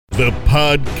The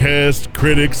podcast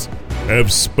critics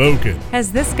have spoken.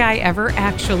 Has this guy ever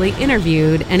actually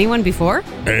interviewed anyone before?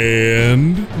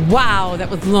 And... Wow, that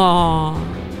was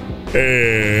long.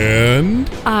 And...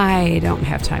 I don't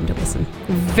have time to listen.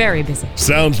 Very busy.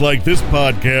 Sounds like this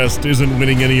podcast isn't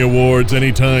winning any awards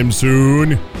anytime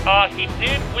soon. He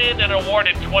did win an award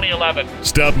in 2011.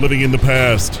 Stop living in the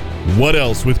past. What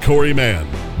else with Corey Mann?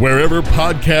 Wherever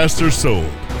podcasts are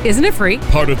sold. Isn't it free?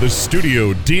 Part of the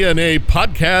Studio DNA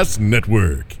Podcast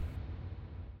Network.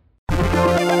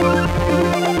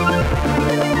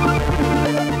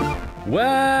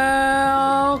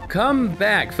 Welcome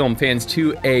back, film fans,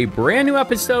 to a brand new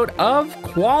episode of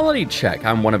Quality Check.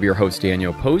 I'm one of your hosts,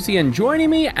 Daniel Posey, and joining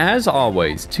me, as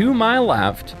always, to my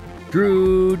left,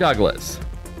 Drew Douglas.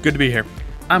 Good to be here.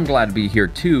 I'm glad to be here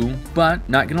too, but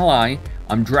not gonna lie,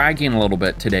 I'm dragging a little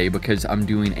bit today because I'm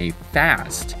doing a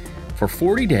fast for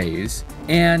 40 days,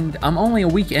 and I'm only a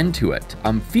week into it.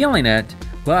 I'm feeling it,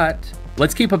 but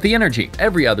let's keep up the energy.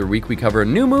 Every other week we cover a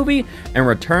new movie and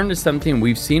return to something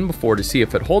we've seen before to see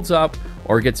if it holds up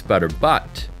or gets better.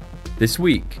 But this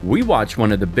week, we watch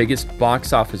one of the biggest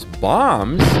box office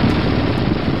bombs,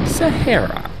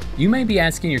 Sahara. You may be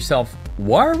asking yourself,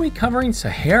 why are we covering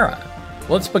Sahara?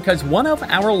 Well, it's because one of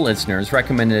our listeners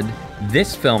recommended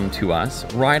this film to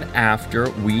us right after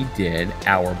we did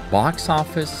our box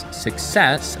office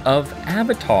success of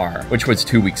Avatar, which was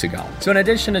 2 weeks ago. So in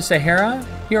addition to Sahara,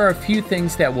 here are a few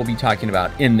things that we'll be talking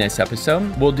about in this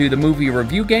episode. We'll do the movie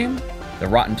review game, the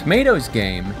Rotten Tomatoes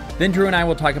game, then Drew and I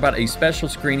will talk about a special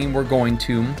screening we're going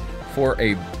to for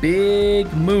a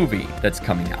big movie that's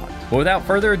coming out. But without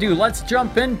further ado, let's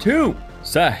jump into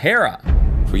Sahara.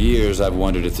 For years, I've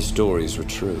wondered if the stories were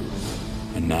true.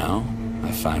 And now,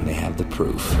 I finally have the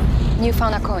proof. You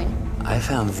found a coin. I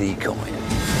found the coin.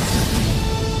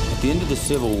 At the end of the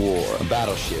Civil War, a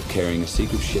battleship carrying a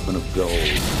secret shipment of gold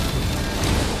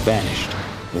vanished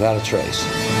without a trace.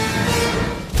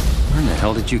 Where in the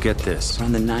hell did you get this?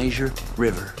 On the Niger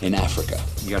River in Africa.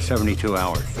 You got 72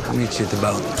 hours. I'll meet you at the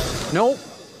boat. Nope.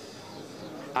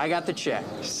 I got the check.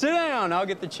 Sit down, I'll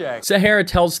get the check. Sahara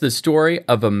tells the story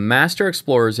of a master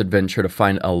explorer's adventure to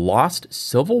find a lost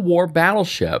Civil War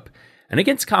battleship, and it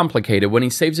gets complicated when he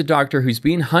saves a doctor who's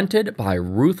being hunted by a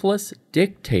ruthless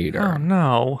dictator. Oh,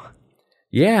 no.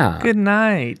 Yeah. Good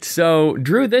night. So,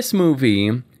 Drew, this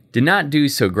movie did not do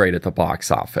so great at the box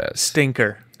office.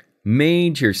 Stinker.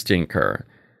 Major stinker.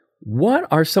 What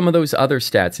are some of those other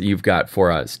stats that you've got for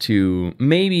us to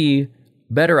maybe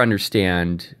better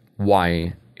understand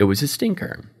why it was a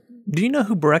stinker? Do you know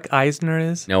who Breck Eisner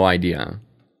is? No idea.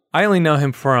 I only know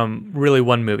him from really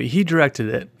one movie. He directed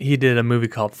it. He did a movie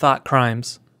called Thought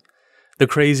Crimes, The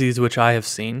Crazies, which I have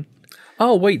seen.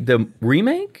 Oh, wait, the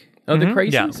remake of The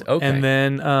Crazies? Yeah. Okay. And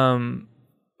then,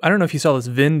 I don't know if you saw this,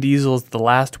 Vin Diesel's The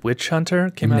Last Witch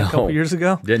Hunter came out a couple years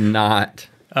ago. Did not.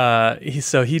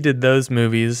 He did those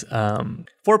movies.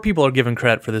 4 people are given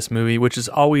credit for this movie, which is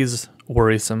always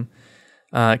worrisome.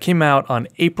 It came out on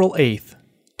April 8th,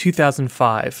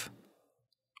 2005.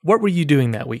 What were you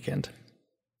doing that weekend?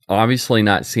 Obviously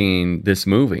not seeing this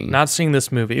movie. Not seeing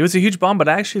this movie. It was a huge bomb, but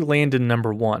I actually landed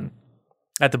number 1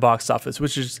 at the box office,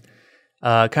 which is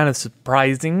kind of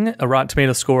surprising. A Rotten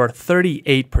Tomatoes score,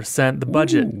 38%. The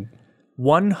budget,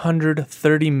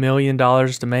 $130 million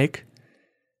to make.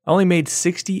 Only made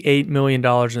 $68 million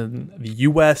in the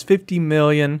U.S., $50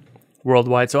 million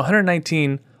worldwide. So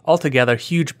 119 altogether,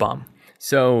 huge bomb.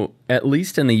 So, at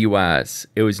least in the U.S.,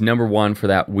 it was number 1 for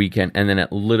that weekend, and then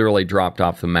it literally dropped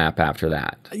off the map after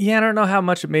that. Yeah, I don't know how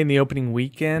much it made in the opening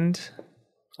weekend.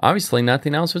 Obviously,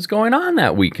 nothing else was going on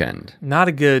that weekend.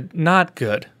 Not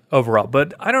good overall.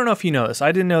 But I don't know if you know this.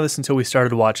 I didn't know this until we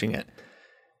started watching it.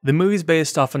 The movie's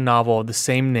based off a novel of the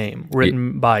same name,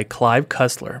 written by Clive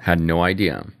Cussler. Had no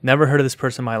idea. Never heard of this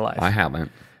person in my life. I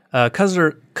haven't.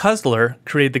 Cussler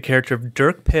created the character of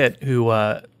Dirk Pitt, who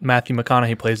Matthew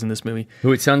McConaughey plays in this movie.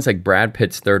 Who it sounds like Brad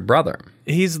Pitt's third brother.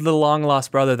 He's the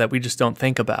long-lost brother that we just don't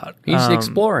think about. He's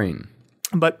exploring.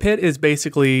 But Pitt is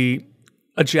basically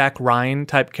a Jack Ryan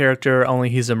type character, only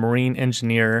he's a marine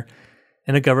engineer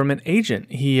and a government agent.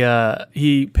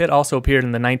 Pitt also appeared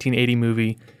in the 1980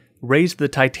 movie Raise the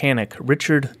Titanic.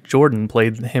 Richard Jordan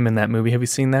played him in that movie. Have you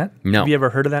seen that? No. Have you ever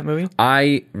heard of that movie?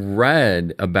 I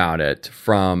read about it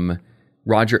from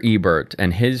Roger Ebert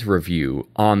and his review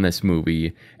on this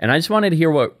movie, and I just wanted to hear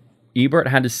what Ebert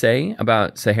had to say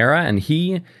about Sahara, and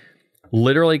he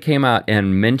literally came out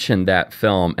and mentioned that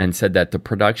film and said that the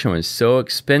production was so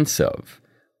expensive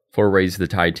for Raise the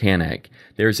Titanic.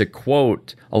 There's a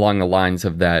quote along the lines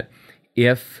of that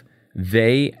if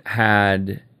they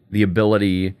had the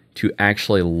ability to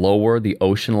actually lower the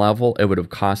ocean level, it would have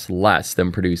cost less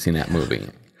than producing that movie.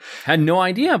 Had no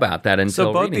idea about that until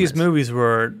So both these movies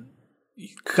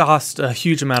cost a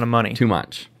huge amount of money. Too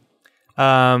much.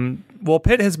 Well,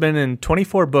 Pitt has been in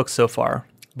 24 books so far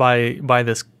by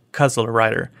this Cussler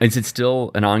writer. Is it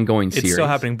still an ongoing series? It's still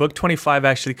happening. Book 25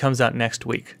 actually comes out next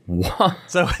week. What?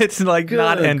 So it's like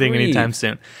not ending anytime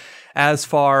soon. As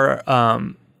far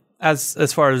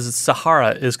as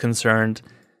Sahara is concerned,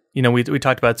 you know, we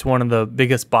talked about it's one of the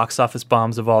biggest box office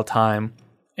bombs of all time,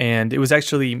 and it was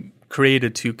actually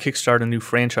created to kickstart a new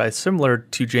franchise similar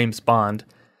to James Bond,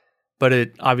 but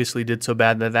it obviously did so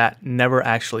bad that never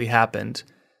actually happened.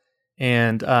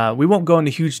 And we won't go into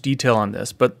huge detail on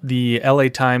this, but the LA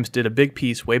Times did a big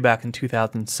piece way back in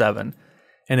 2007,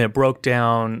 and it broke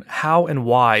down how and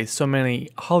why so many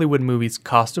Hollywood movies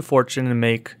cost a fortune and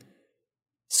make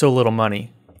so little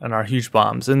money and are huge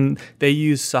bombs. And they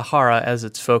use Sahara as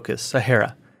its focus.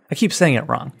 Sahara. I keep saying it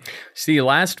wrong. See,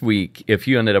 last week, if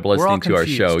you ended up listening to our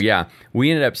show,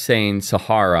 we ended up saying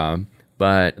Sahara,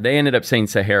 but they ended up saying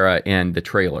Sahara in the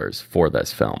trailers for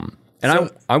this film.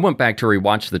 And I went back to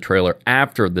rewatch the trailer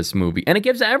after this movie, and it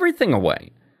gives everything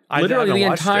away. Literally the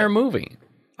entire movie.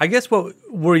 I guess what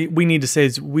we need to say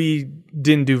is we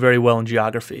didn't do very well in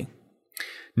geography.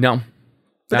 No.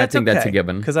 I think that's a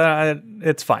given. Because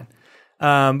it's fine.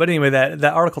 But anyway, that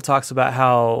article talks about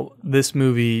how this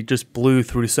movie just blew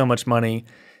through so much money,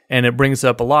 and it brings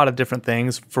up a lot of different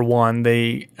things. For one,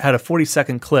 they had a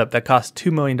 40-second clip that cost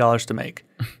 $2 million to make.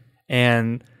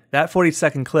 And that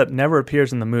 40-second clip never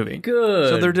appears in the movie. Good.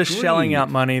 So they're just shelling out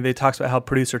money. They talk about how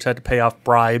producers had to pay off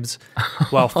bribes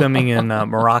while filming in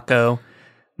Morocco.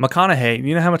 McConaughey,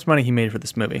 you know how much money he made for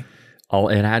this movie? Oh,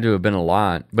 it had to have been a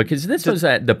lot. Because this was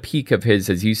at the peak of his,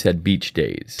 as you said, beach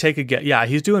days. Take a guess. Yeah,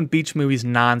 he's doing beach movies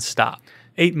nonstop.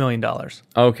 $8 million.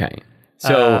 Okay.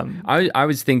 So I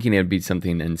was thinking it would be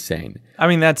something insane. I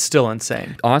mean, that's still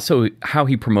insane. Also, how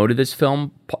he promoted this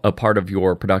film, a part of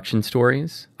your production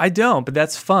stories? I don't, but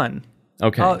that's fun.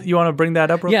 Okay. You want to bring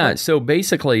that up real quick? So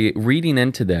basically, reading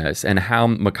into this and how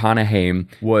McConaughey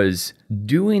was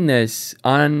doing this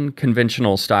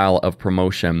unconventional style of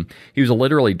promotion, he was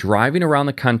literally driving around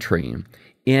the country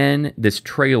in this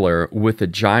trailer with a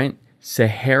giant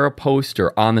Sahara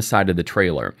poster on the side of the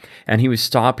trailer. And he was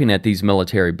stopping at these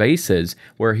military bases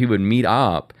where he would meet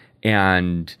up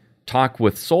and talk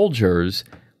with soldiers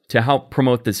to help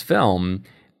promote this film.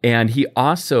 And he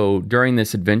also, during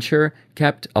this adventure,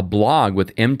 kept a blog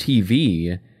with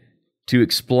MTV to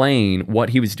explain what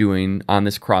he was doing on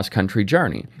this cross-country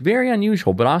journey. Very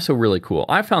unusual, but also really cool.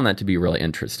 I found that to be really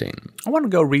interesting. I want to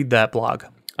go read that blog.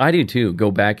 I do too.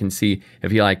 Go back and see if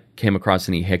he came across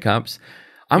any hiccups.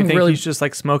 You think he's just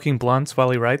smoking blunts while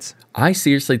he writes? I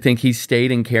seriously think he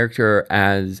stayed in character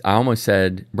as, I almost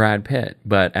said Brad Pitt,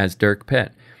 but as Dirk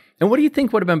Pitt. And what do you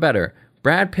think would have been better?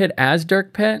 Brad Pitt as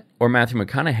Dirk Pitt or Matthew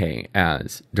McConaughey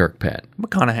as Dirk Pitt?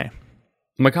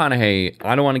 McConaughey,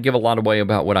 I don't want to give a lot away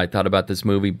about what I thought about this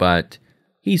movie, but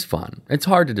he's fun. It's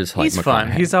hard to dislike He's McConaughey.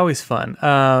 Fun. He's always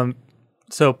fun.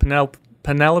 So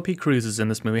Penelope Cruz is in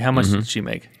this movie. How much did she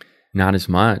make? Not as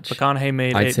much. McConaughey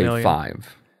made I'd $8 say million.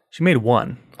 5. She made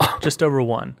 1. Just over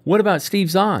 1. What about Steve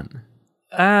Zahn?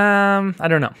 I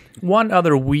don't know. One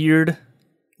other weird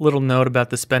little note about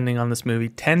the spending on this movie.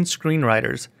 10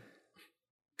 screenwriters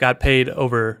got paid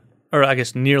nearly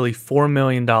 $4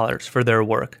 million for their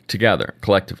work. Together,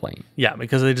 collectively. Yeah,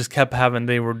 because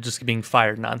they were just being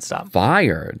fired nonstop.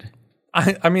 Fired?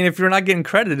 I mean, if you're not getting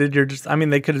credited,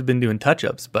 they could have been doing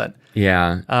touch-ups, but...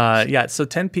 Yeah. So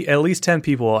at least 10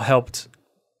 people helped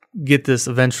get this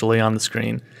eventually on the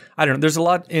screen. I don't know. There's a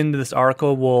lot into this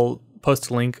article. We'll post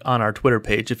a link on our Twitter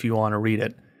page if you want to read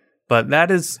it. But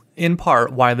that is, in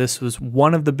part, why this was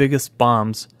one of the biggest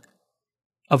bombs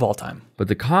of all time. But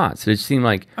the cost, it seemed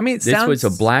like this was a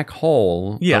black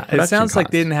hole. Yeah, it sounds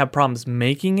like they didn't have problems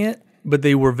making it, but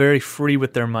they were very free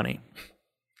with their money.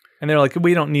 And they're like,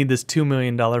 we don't need this $2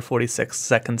 million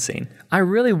 46-second scene. I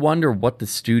really wonder what the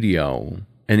studio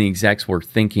and the execs were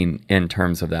thinking in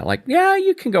terms of that. Like, yeah,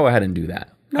 you can go ahead and do that.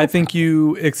 I think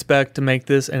you expect to make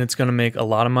this, and it's going to make a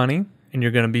lot of money, and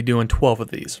you're going to be doing 12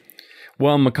 of these.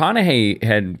 Well, McConaughey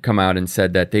had come out and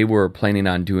said that they were planning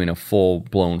on doing a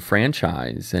full-blown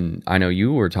franchise, and I know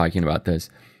you were talking about this.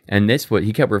 And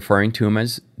he kept referring to him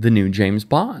as the new James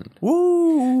Bond.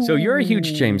 Woo! So you're a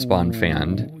huge James Bond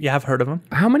fan. Yeah, I've heard of him.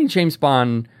 How many James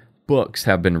Bond books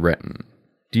have been written?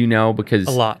 Do you know? Because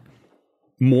a lot.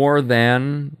 More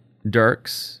than Dirk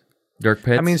Pitt's?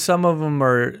 I mean, some of them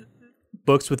are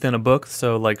books within a book,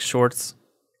 so like shorts.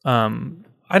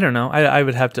 I don't know.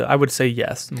 I would say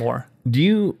yes, more.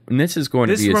 And this is going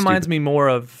to be This reminds me more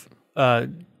of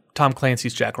Tom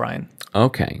Clancy's Jack Ryan,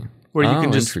 Okay. where you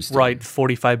can just interesting. write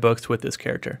 45 books with this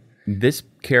character. This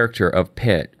character of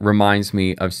Pitt reminds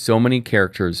me of so many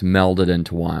characters melded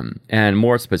into one, and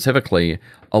more specifically,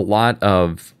 a lot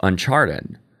of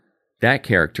Uncharted, that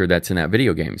character that's in that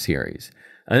video game series.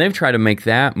 And they've tried to make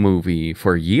that movie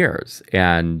for years,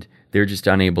 and they're just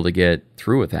unable to get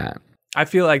through with that. I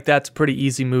feel like that's a pretty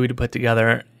easy movie to put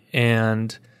together,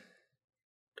 and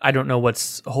I don't know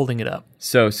what's holding it up.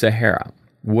 So, Sahara,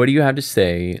 what do you have to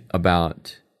say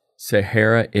about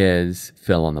Sahara is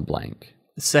fill in the blank?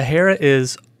 Sahara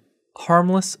is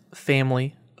harmless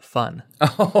family fun.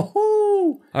 Oh,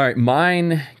 all right.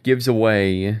 Mine gives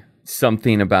away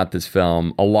something about this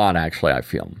film, a lot actually, I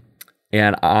feel.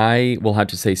 And I will have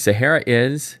to say Sahara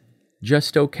is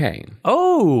just okay.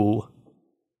 Oh,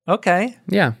 okay.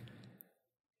 Yeah.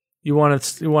 You want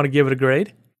to give it a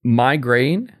grade? My My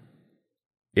grade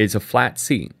is a flat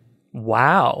C.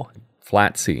 Wow.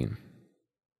 Flat C.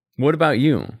 What about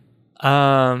you?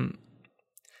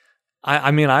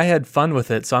 I mean, I had fun with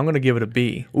it, so I'm going to give it a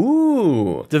B.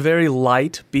 Ooh. It's a very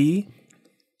light B.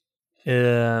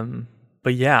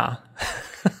 But yeah.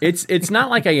 It's not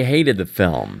like I hated the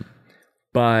film,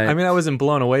 but I mean, I wasn't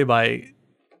blown away by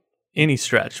any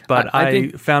stretch, but I I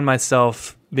think- found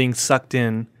myself being sucked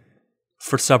in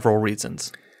for several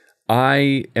reasons.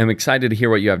 I am excited to hear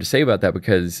what you have to say about that,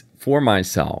 because for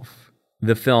myself,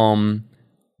 the film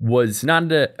was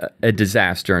not a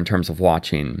disaster in terms of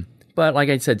watching, but like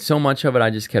I said, so much of it I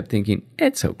just kept thinking,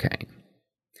 it's okay.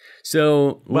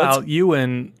 So, Well, you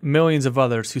and millions of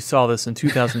others who saw this in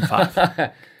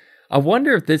 2005. I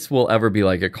wonder if this will ever be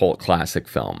like a cult classic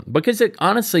film, because it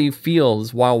honestly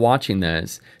feels, while watching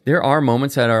this, there are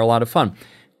moments that are a lot of fun,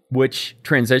 which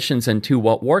transitions into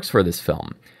what works for this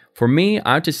film. For me,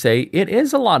 I have to say it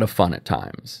is a lot of fun at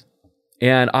times.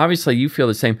 And obviously you feel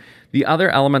the same. The other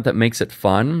element that makes it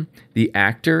fun, the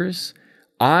actors,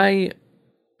 I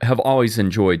have always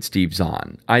enjoyed Steve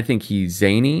Zahn. I think he's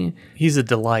zany. He's a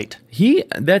delight.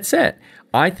 That's it.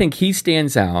 I think he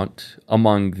stands out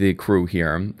among the crew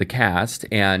here, the cast,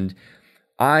 and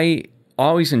I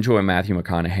always enjoy Matthew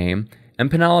McConaughey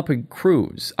and Penelope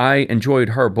Cruz. I enjoyed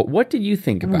her, but what did you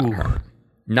think about her?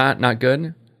 Not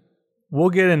good? We'll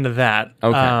get into that.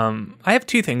 Okay. I have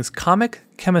two things. Comic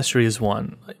chemistry is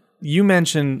one. You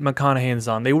mentioned McConaughey and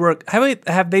Zahn. They work.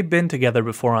 Have they been together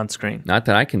before on screen? Not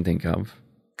that I can think of.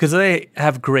 Because they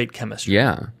have great chemistry.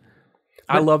 Yeah.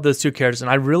 I love those two characters, and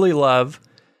I really love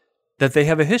that they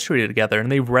have a history together,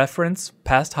 and they reference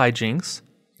past hijinks,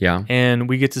 Yeah. and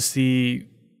we get to see.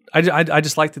 I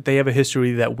just like that they have a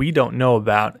history that we don't know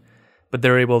about, but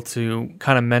they're able to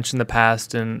kind of mention the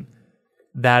past, and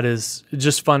that is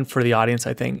just fun for the audience,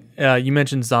 I think. You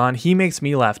mentioned Zahn. He makes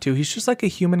me laugh, too. He's just like a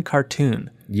human cartoon,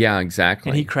 Yeah, exactly.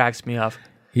 and he cracks me up.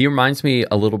 He reminds me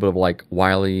a little bit of like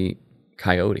Wile E.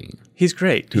 Coyote. He's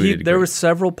great. To a degree. There were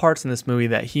several parts in this movie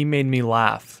that he made me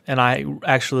laugh, and I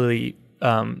actually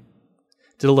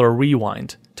did a little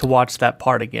rewind to watch that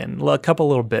part again. A couple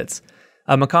little bits.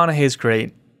 McConaughey's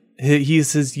great.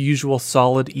 He's his usual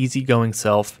solid, easygoing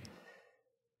self.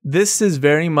 This is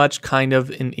very much kind of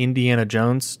an Indiana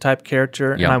Jones type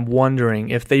character, Yeah. and I'm wondering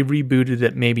if they rebooted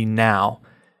it maybe now.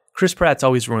 Chris Pratt's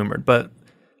always rumored, but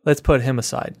let's put him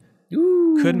aside.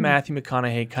 Could Matthew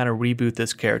McConaughey kind of reboot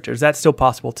this character? Is that still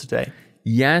possible today?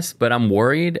 Yes, but I'm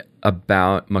worried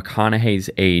about McConaughey's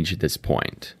age at this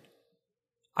point.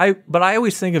 But I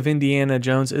always think of Indiana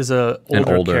Jones as an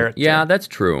older character. Yeah, that's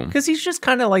true. Because he's just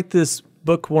kind of like this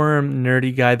bookworm,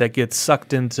 nerdy guy that gets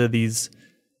sucked into these.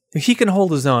 He can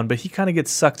hold his own, but he kind of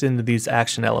gets sucked into these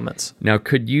action elements. Now,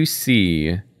 could you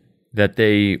see that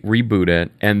they reboot it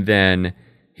and then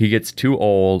he gets too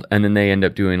old and then they end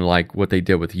up doing like what they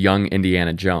did with young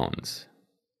Indiana Jones?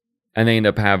 And they end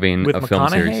up having With a film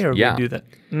series. McConaughey, or yeah. we do that?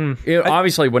 It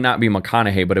obviously would not be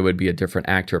McConaughey, but it would be a different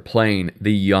actor playing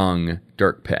the young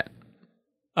Dirk Pitt.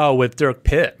 Oh, with Dirk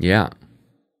Pitt. Yeah.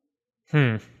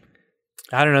 I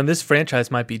don't know. This franchise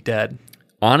might be dead.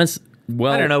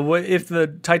 Well, I don't know. If the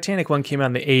Titanic one came out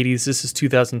in the 80s, this is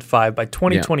 2005. By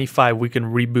 2025, we can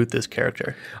reboot this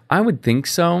character. I would think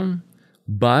so,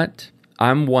 but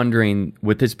I'm wondering,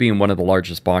 with this being one of the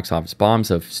largest box office bombs,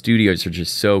 if studios are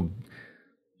just so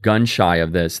gun shy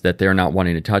of this that they're not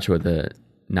wanting to touch it with a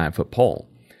 9-foot pole.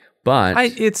 But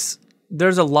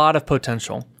there's a lot of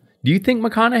potential. do you think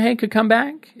McConaughey could come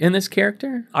back in this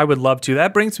character? I would love to.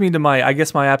 That brings me to my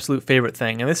absolute favorite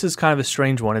thing, and this is kind of a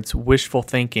strange one. It's wishful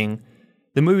thinking.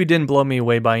 The movie didn't blow me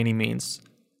away by any means,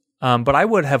 but I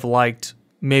would have liked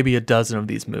maybe a dozen of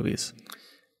these movies.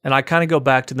 And I kind of go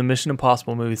back to the Mission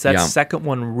Impossible movies. That second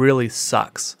one really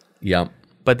sucks. Yep.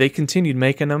 But they continued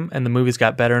making them, and the movies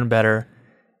got better and better.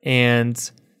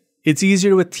 And it's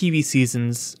easier with TV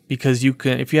seasons because you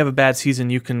can, if you have a bad season,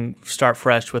 you can start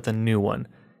fresh with a new one.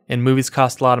 And movies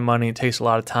cost a lot of money. It takes a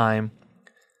lot of time.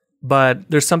 But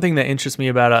there's something that interests me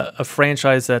about a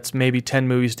franchise that's maybe 10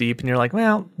 movies deep, and you're like,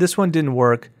 well, this one didn't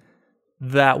work.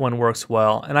 That one works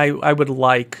well. And I would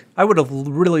have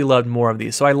really loved more of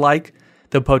these. So I like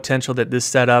the potential that this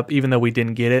set up, even though we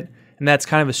didn't get it. And that's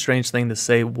kind of a strange thing to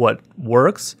say what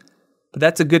works. But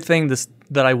that's a good thing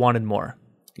that I wanted more.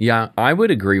 Yeah, I would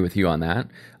agree with you on that.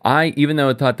 I, even though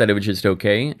I thought that it was just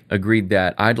okay, agreed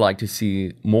that I'd like to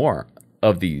see more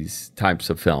of these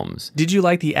types of films. Did you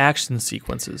like the action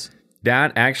sequences?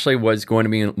 That actually was going to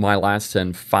be my last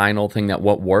and final thing, that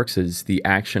what works is the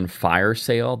action fire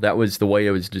sale. That was the way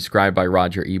it was described by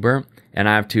Roger Ebert. And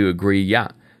I have to agree, yeah,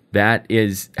 that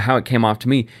is how it came off to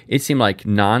me. It seemed like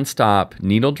nonstop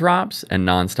needle drops and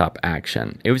nonstop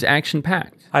action. It was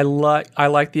action-packed. I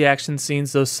like the action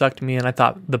scenes. Those sucked me in. I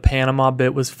thought the Panama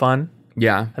bit was fun.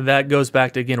 Yeah. That goes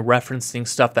back to, again, referencing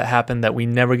stuff that happened that we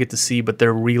never get to see, but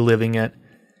they're reliving it.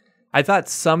 I thought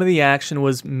some of the action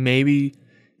was maybe,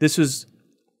 this was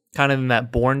kind of in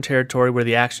that Bourne territory where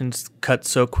the action's cut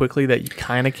so quickly that you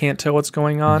kind of can't tell what's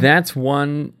going on. That's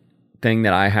one thing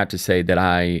that I have to say that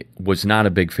I was not a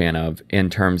big fan of, in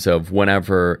terms of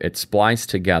whenever it's spliced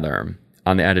together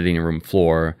on the editing room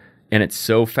floor, and it's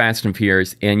so fast and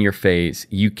furious in your face,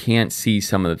 you can't see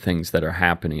some of the things that are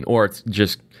happening, or it's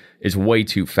just is way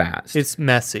too fast. It's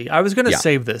messy. I was going to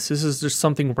save this. This is just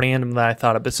something random that I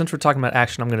thought of, but since we're talking about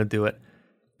action, I'm going to do it.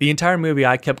 The entire movie,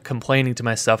 I kept complaining to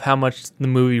myself how much the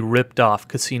movie ripped off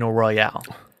Casino Royale,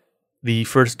 the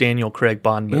first Daniel Craig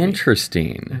Bond movie.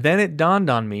 Interesting. Then it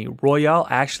dawned on me, Royale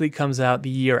actually comes out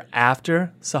the year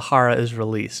after Sahara is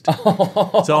released.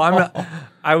 So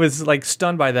I was like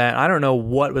stunned by that. I don't know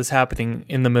what was happening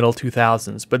in the middle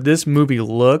 2000s, but this movie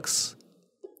looks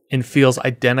and feels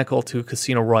identical to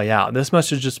Casino Royale. This must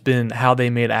have just been how they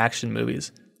made action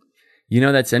movies. You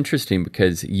know, that's interesting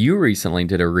because you recently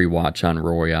did a rewatch on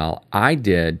Royale. I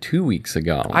did 2 weeks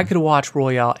ago. I could watch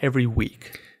Royale every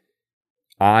week.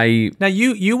 Now,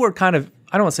 you were kind of,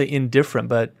 I don't want to say indifferent,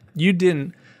 but you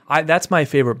didn't. That's my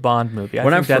favorite Bond movie. I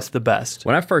think that's the best.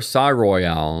 When I first saw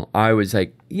Royale, I was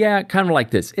like, yeah, kind of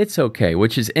like this. It's okay,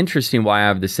 which is interesting why I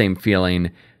have the same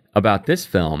feeling about this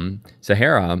film,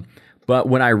 Sahara. But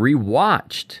when I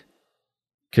rewatched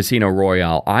Casino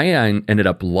Royale, I ended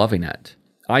up loving it.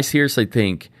 I seriously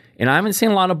think, and I haven't seen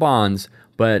a lot of Bonds,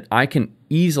 but I can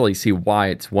easily see why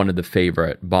it's one of the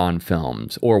favorite Bond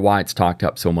films, or why it's talked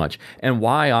up so much, and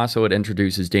why also it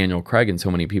introduces Daniel Craig, and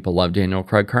so many people love Daniel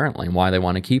Craig currently, and why they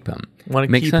want to keep him.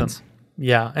 Makes sense.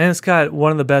 Yeah, and it's got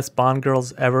one of the best Bond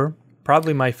girls ever,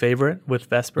 probably my favorite, with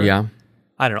Vesper. Yeah.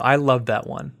 I don't know, I love that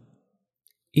one.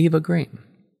 Eva Green.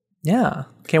 Yeah,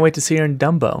 can't wait to see her in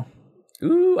Dumbo.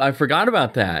 Ooh, I forgot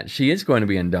about that. She is going to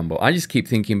be in Dumbo. I just keep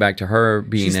thinking back to her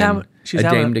being A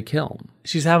Dame to Kill.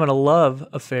 She's having a love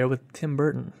affair with Tim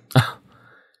Burton.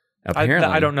 Apparently.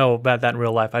 I don't know about that in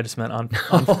real life. I just meant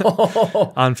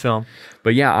on film.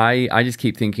 But yeah, I just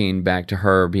keep thinking back to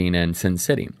her being in Sin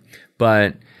City.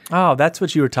 But oh, that's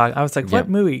what you were talking. I was like, what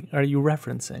movie are you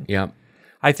referencing? Yeah.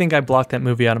 I think I blocked that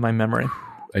movie out of my memory.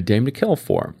 A Dame to Kill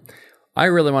for. I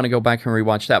really want to go back and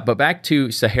rewatch that. But back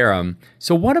to Sahara.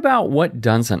 So what about what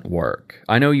doesn't work?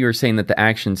 I know you were saying that the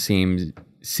action scenes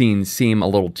seem a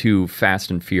little too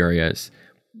fast and furious.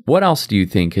 What else do you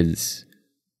think is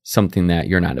something that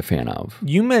you're not a fan of?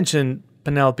 You mentioned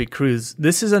Penelope Cruz.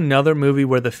 This is another movie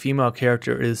where the female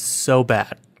character is so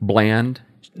bad. Bland?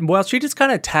 Well, she just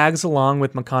kind of tags along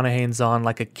with McConaughey and Zahn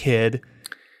like a kid.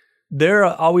 They're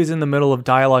always in the middle of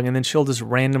dialogue, and then she'll just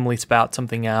randomly spout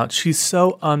something out. She's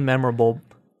so unmemorable,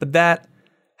 but that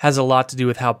has a lot to do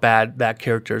with how bad that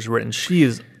character is written.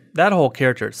 That whole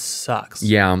character sucks.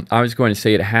 Yeah, I was going to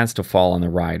say it has to fall on the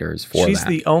writers for She's that.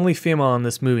 the only female in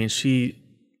this movie, and she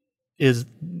is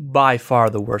by far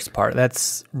the worst part.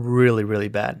 That's really, really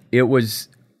bad. It was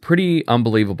pretty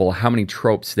unbelievable how many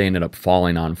tropes they ended up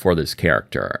falling on for this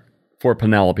character, for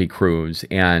Penelope Cruz,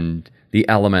 and the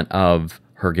element of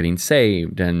her getting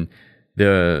saved and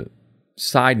the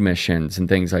side missions and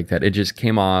things like that. It just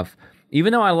came off,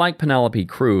 even though I like Penelope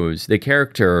Cruz, the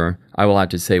character, I will have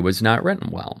to say, was not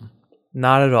written well.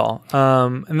 Not at all.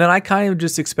 And then I kind of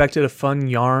just expected a fun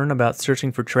yarn about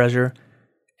searching for treasure.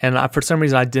 And for some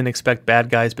reason, I didn't expect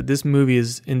bad guys, but this movie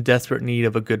is in desperate need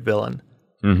of a good villain.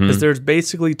 Because there's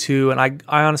basically two, and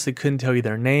I honestly couldn't tell you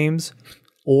their names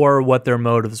or what their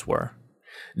motives were.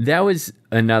 That was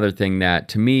another thing that,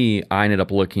 to me, I ended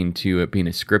up looking to it being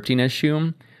a scripting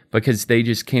issue, because they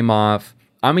just came off.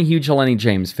 I'm a huge Lenny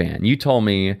James fan. You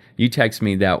texted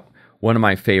me that one of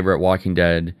my favorite Walking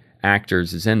Dead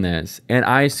actors is in this, and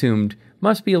I assumed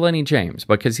must be Lenny James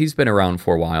because he's been around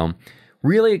for a while.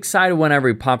 Really excited whenever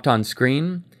he popped on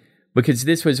screen because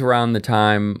this was around the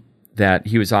time that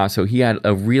he had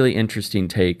a really interesting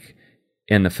take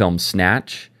in the film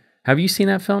Snatch. Have you seen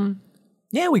that film?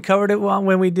 Yeah, we covered it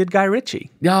when we did Guy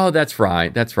Ritchie. Oh, that's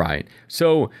right.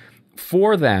 So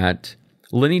for that,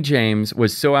 Lenny James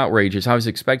was so outrageous. I was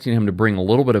expecting him to bring a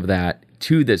little bit of that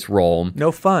to this role.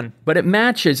 No fun. But it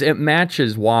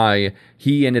matches why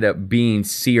he ended up being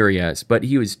serious, but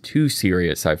he was too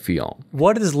serious, I feel.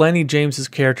 What does Lenny James's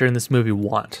character in this movie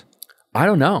want? I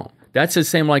don't know. That's the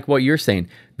same like what you're saying.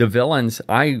 The villains,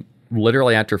 I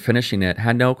literally after finishing it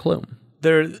had no clue.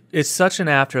 It's such an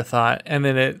afterthought, and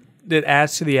then it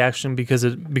adds to the action because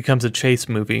it becomes a chase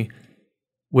movie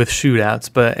with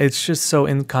shootouts, but it's just so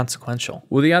inconsequential.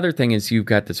 Well, the other thing is you've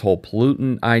got this whole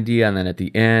pollutant idea, and then at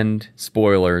the end,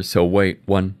 spoilers. So wait,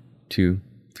 1, 2,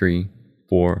 3,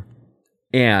 4.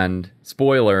 And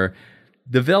spoiler,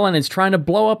 the villain is trying to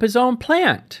blow up his own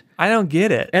plant. I don't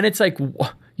get it. And it's like,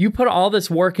 you put all this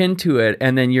work into it,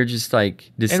 and then you're just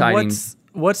like deciding. And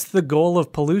what's the goal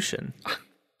of pollution?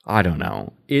 I don't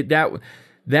know.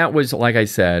 That was, like I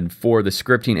said, for the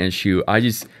scripting issue,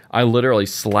 I literally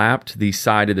slapped the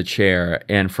side of the chair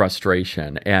in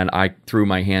frustration, and I threw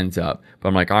my hands up. But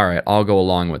I'm like, all right, I'll go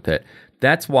along with it.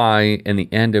 That's why, in the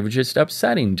end, it was just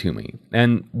upsetting to me,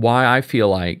 and why I feel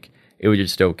like it was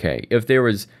just okay. If there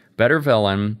was better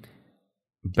villain,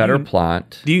 better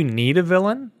plot. Do you need a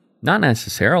villain? Not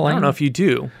necessarily. I don't know if you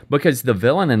do. Because the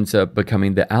villain ends up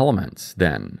becoming the elements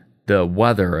then. The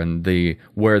weather and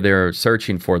where they're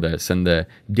searching for this and the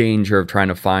danger of trying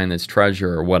to find this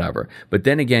treasure or whatever. But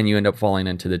then again, you end up falling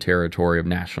into the territory of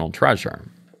National Treasure.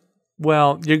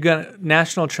 Well,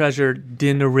 National Treasure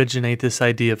didn't originate this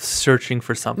idea of searching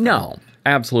for something. No,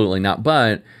 absolutely not.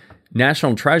 But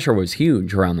National Treasure was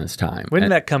huge around this time. When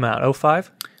did that come out?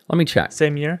 2005? Let me check.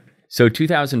 Same year? So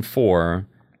 2004,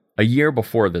 a year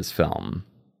before this film,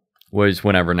 was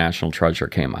whenever National Treasure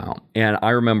came out. And I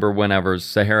remember whenever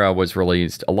Sahara was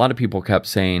released, a lot of people kept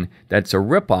saying that's a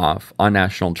ripoff on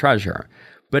National Treasure.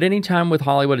 But anytime with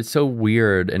Hollywood, it's so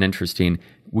weird and interesting.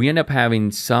 We end up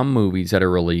having some movies that are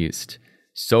released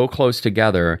so close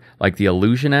together, like The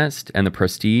Illusionist and The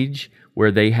Prestige,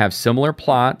 where they have similar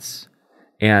plots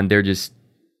and they're just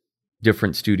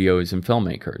different studios and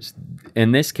filmmakers.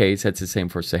 In this case, that's the same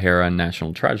for Sahara and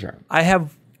National Treasure. I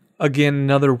have, again,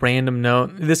 another random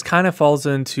note. This kind of falls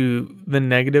into the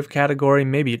negative category.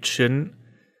 Maybe it shouldn't.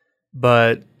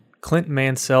 But Clint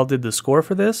Mansell did the score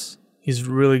for this. He's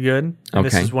really good. And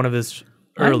This is one of his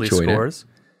early scores.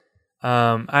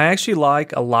 I actually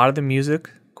like a lot of the music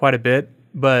quite a bit,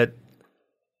 but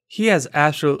he has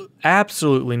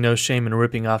absolutely no shame in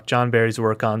ripping off John Barry's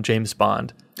work on James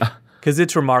Bond. Because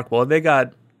it's remarkable. They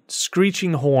got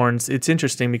screeching horns. It's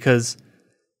interesting because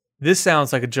this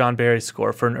sounds like a John Barry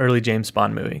score for an early James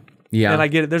Bond movie. Yeah. And I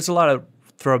get it. There's a lot of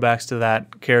throwbacks to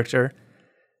that character.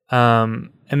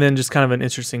 And then just kind of an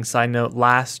interesting side note.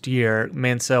 Last year,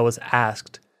 Mansell was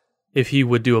asked if he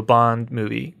would do a Bond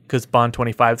movie because Bond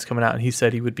 25 is coming out, and he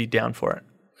said he would be down for it.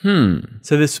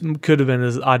 So this could have been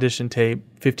his audition tape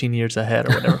 15 years ahead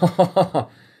or whatever.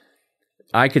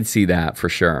 I could see that for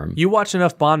sure. You watch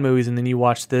enough Bond movies and then you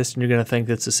watch this and you're going to think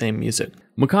it's the same music.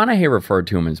 McConaughey referred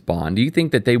to him as Bond. Do you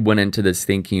think that they went into this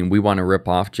thinking we want to rip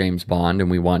off James Bond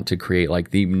and we want to create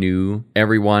like the new,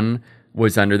 everyone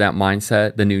was under that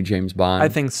mindset, the new James Bond? I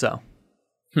think so.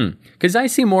 Because I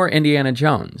see more Indiana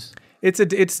Jones.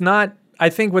 It's not, I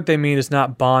think what they mean is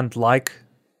not Bond like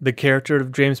the character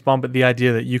of James Bond, but the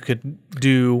idea that you could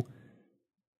do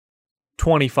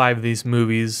 25 of these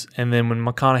movies, and then when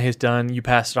McConaughey's done, you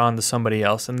pass it on to somebody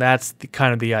else. And that's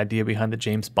kind of the idea behind the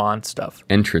James Bond stuff.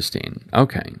 Interesting.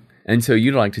 Okay. And so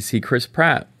you'd like to see Chris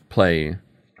Pratt play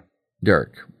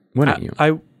Dirk, wouldn't you?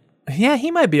 Yeah,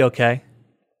 he might be okay.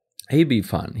 He'd be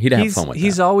fun. He'd have fun with that.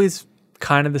 He's always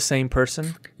kind of the same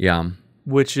person. Yeah.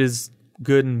 Which is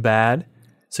good and bad.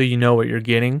 So you know what you're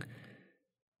getting.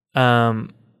 He's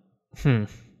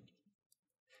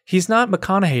not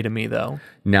McConaughey to me, though.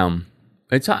 No.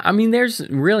 There's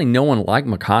really no one like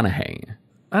McConaughey.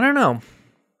 I don't know.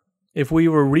 If we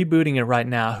were rebooting it right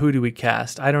now, who do we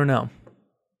cast? I don't know.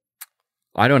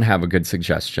 I don't have a good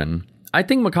suggestion. I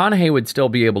think McConaughey would still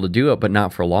be able to do it, but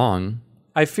not for long.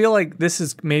 I feel like this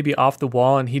is maybe off the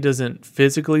wall and he doesn't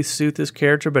physically suit this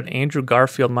character, but Andrew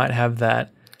Garfield might have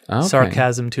that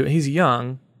sarcasm to it. He's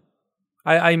young.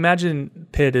 I imagine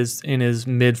Pitt is in his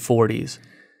mid-40s.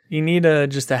 You need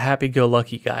just a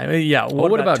happy-go-lucky guy. Yeah.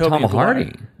 What about Tom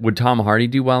Hardy? Would Tom Hardy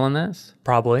do well in this?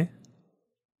 Probably.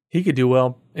 He could do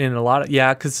well in a lot of...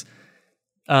 Yeah, because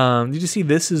Did you see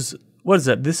what is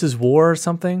that? This Is War or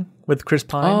something with Chris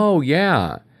Pine? Oh,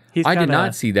 yeah. I did kinda-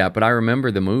 not see that, but I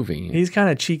remember the movie. He's kind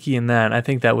of cheeky in that. I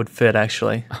think that would fit,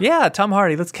 actually. Yeah, Tom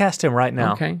Hardy. Let's cast him right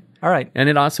now. Okay. All right. And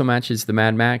it also matches the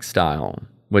Mad Max style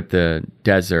with the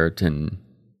desert and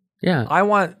yeah,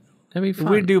 that'd be if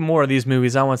fun. we do more of these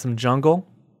movies, I want some jungle.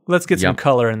 Let's get some Yep.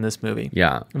 color in this movie.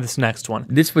 Yeah. This next one.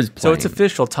 This was So it's plain.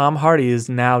 official. Tom Hardy is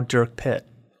now Dirk Pitt.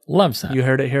 Loves that. You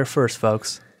heard it here first,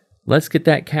 folks. Let's get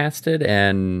that casted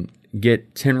and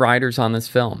get 10 writers on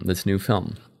this new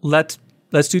film. Let's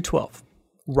do 12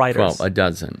 writers. 12, a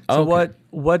dozen. So Okay.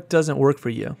 what doesn't work for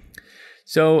you?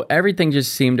 So everything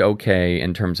just seemed okay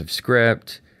in terms of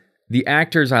script. The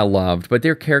actors I loved, but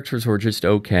their characters were just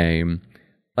okay.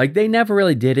 Like, they never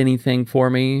really did anything for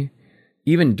me.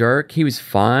 Even Dirk, he was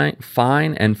fine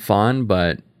and fun,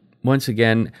 but once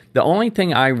again, the only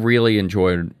thing I really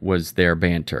enjoyed was their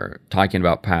banter, talking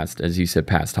about past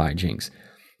hijinks.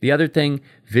 The other thing,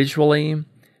 visually,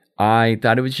 I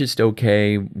thought it was just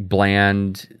okay,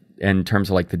 bland in terms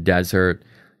of like the desert.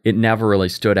 It never really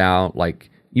stood out. Like,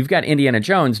 you've got Indiana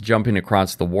Jones jumping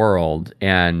across the world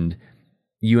and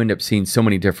you end up seeing so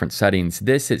many different settings.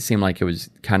 This, it seemed like it was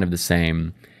kind of the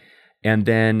same. And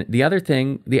then the other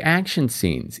thing, the action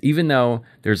scenes, even though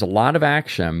there's a lot of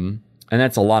action and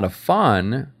that's a lot of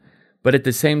fun, but at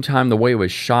the same time, the way it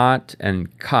was shot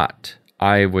and cut,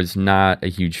 I was not a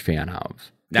huge fan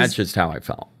of. That's just how I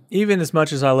felt. Even as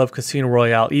much as I love Casino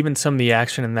Royale, even some of the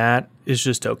action in that is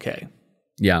just okay.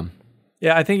 Yeah.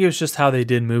 Yeah, I think it was just how they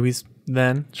did movies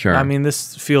then. Sure. I mean,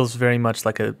 this feels very much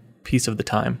like a piece of the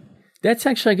time. That's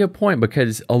actually a good point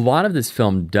because a lot of this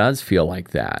film does feel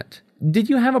like that. Did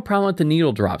you have a problem with the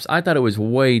needle drops? I thought it was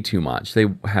way too much. They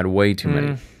had way too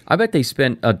many. I bet they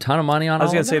spent a ton of money on I was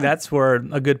all going of to say that. that's where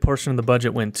a good portion of the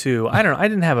budget went too. I don't know. I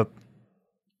didn't have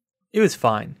it was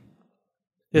fine.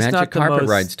 It's Magic not the Carpet most,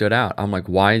 Ride stood out. I'm like,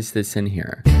 why is this in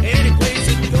here?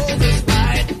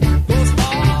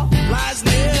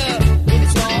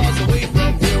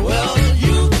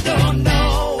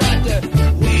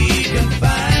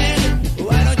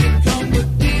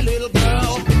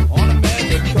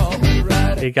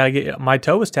 You gotta get my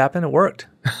toe was tapping. It worked.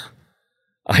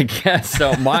 I guess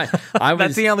so. I was.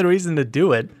 That's the only reason to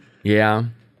do it. Yeah.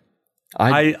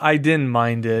 I didn't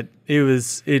mind it.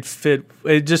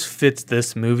 It just fits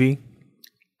this movie.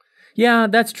 Yeah,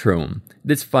 that's true.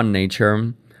 This fun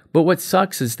nature. But what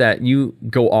sucks is that you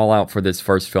go all out for this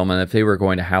first film, and if they were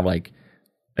going to have like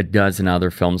a dozen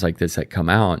other films like this that come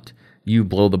out, you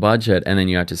blow the budget and then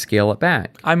you have to scale it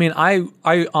back. I mean, I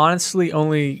honestly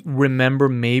only remember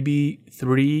maybe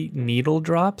 3 needle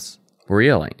drops.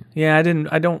 Really? Yeah, it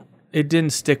didn't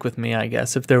stick with me, I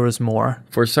guess, if there was more.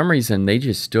 For some reason, they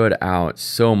just stood out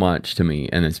so much to me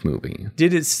in this movie.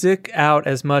 Did it stick out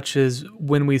as much as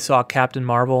when we saw Captain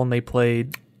Marvel and they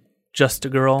played Just a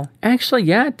Girl? Actually,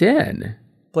 yeah, it did.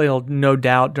 Played No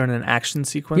Doubt during an action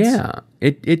sequence? Yeah,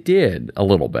 it did a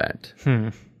little bit.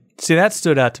 See, that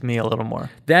stood out to me a little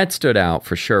more. That stood out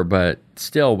for sure, but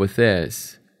still with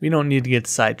this, We don't need to get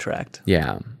sidetracked.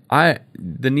 yeah.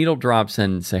 The needle drops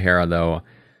in Sahara, though,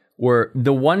 were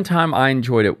the one time I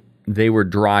enjoyed it. They were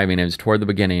driving. It was toward the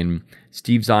beginning.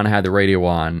 Steve Zahn had the radio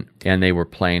on, and they were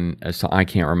playing a song. I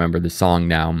can't remember the song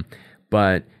now,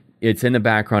 but it's in the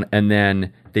background, and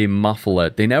then they muffle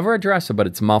it. They never address it, but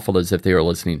it's muffled as if they were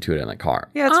listening to it in the car.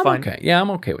 Yeah, it's I'm fine. Okay. Yeah, I'm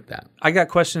okay with that. I got a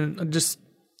question.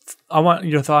 I want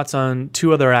your thoughts on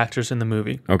 2 other actors in the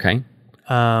movie. Okay.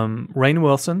 Rainn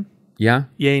Wilson, Yeah.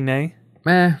 yay, nay,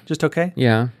 just okay.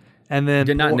 Yeah. And then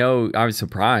Did not know. I was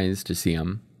surprised to see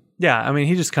him. Yeah, I mean,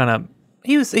 he just kind of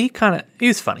he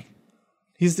was funny.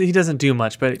 He doesn't do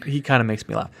much, but he kind of makes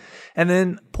me laugh. And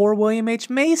then poor William H.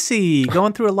 Macy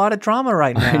going through a lot of drama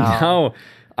right now. No,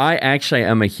 I actually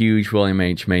am a huge William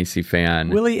H. Macy fan.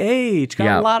 Willie H. got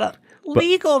Yeah, a lot of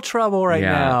legal trouble right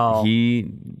now.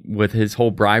 He with his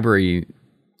whole bribery,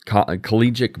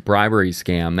 collegiate bribery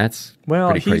scam. That's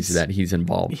pretty crazy that he's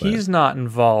involved. He's not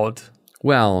involved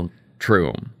Well,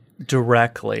 true,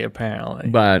 directly, apparently,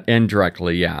 but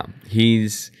indirectly, yeah.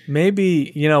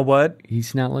 Maybe, you know what?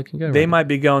 He's not looking good. They right might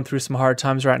be going through some hard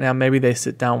times right now. Maybe they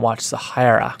sit down and watch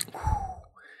Sahara.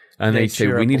 and they say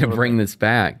cheer we up need a to little bring bit. this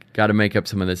back. Got to make up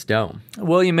some of this dough.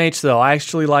 William H., though, I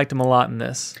actually liked him a lot in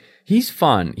this. He's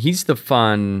fun. He's the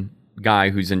fun guy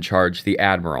who's in charge, the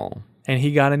admiral. And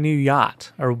he got a new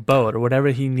yacht or boat or whatever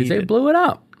he Because needed. they blew it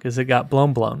up. Because it got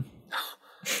blown.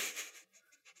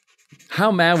 How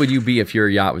mad would you be if your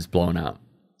yacht was blown up?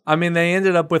 I mean, they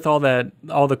ended up with all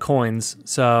the coins,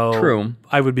 so True.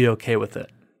 I would be okay with it.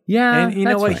 Yeah, And you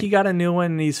know that's what? right. He got a new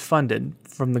one, and he's funded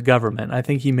from the government. I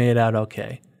think he made out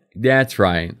okay. That's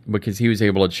right, because he was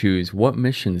able to choose what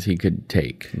missions he could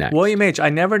take next. William H. I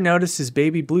never noticed his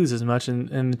baby blues as much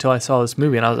until I saw this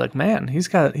movie, and I was like, man, he's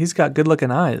got good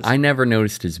looking eyes. I never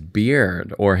noticed his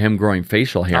beard or him growing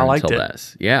facial hair until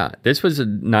this. Yeah, this was a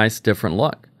nice, different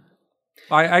look.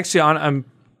 I'm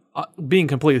being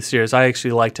completely serious. I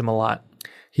actually liked him a lot.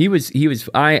 He was.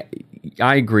 I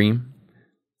agree.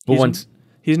 But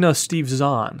he's no Steve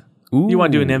Zahn. Ooh. You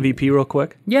want to do an MVP real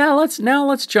quick? Yeah,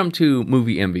 let's jump to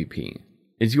movie MVP.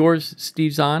 Is yours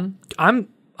Steve Zahn? I'm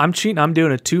cheating. I'm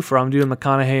doing a twofer. I'm doing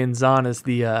McConaughey and Zahn as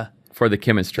the for the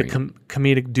chemistry,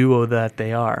 comedic duo that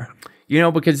they are. You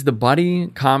know, because the buddy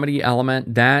comedy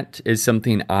element, that is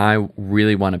something I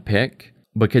really want to pick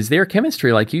because their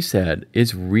chemistry, like you said,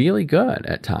 is really good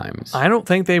at times. I don't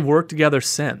think they've worked together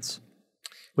since,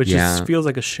 which feels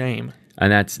like a shame.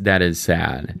 And that is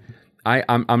sad.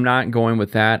 I'm not going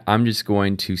with that. I'm just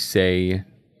going to say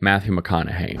Matthew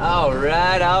McConaughey. All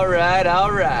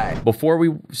right. Before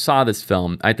we saw this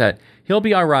film, I thought he'll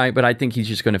be all right, but I think he's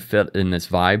just going to fit in this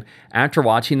vibe. After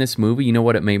watching this movie, you know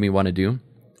what it made me want to do?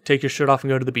 Take your shirt off and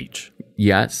go to the beach.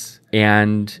 Yes,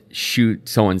 and shoot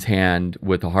someone's hand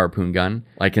with a harpoon gun,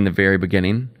 like in the very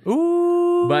beginning.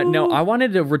 Ooh. But no, I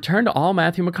wanted to return to all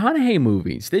Matthew McConaughey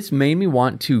movies. This made me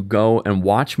want to go and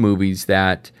watch movies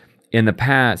that in the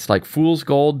past, like Fool's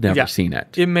Gold, never seen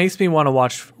it. It makes me want to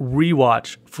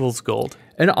rewatch Fool's Gold.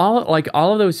 And all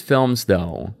of those films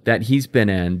though that he's been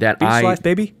in that Beach life,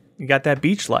 baby. You got that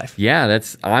beach life. Yeah,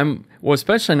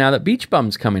 especially now that Beach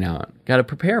Bum's coming out. Got to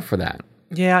prepare for that.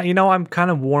 Yeah, I'm kind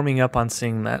of warming up on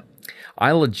seeing that.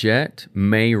 I legit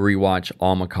may rewatch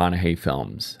all McConaughey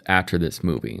films after this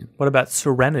movie. What about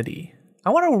Serenity? I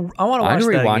want to watch that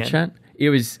again. I'd rewatch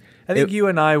it. I think you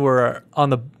and I were on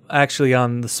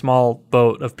the small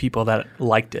boat of people that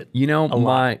liked it. You know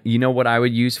what I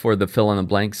would use for the fill in the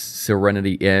blanks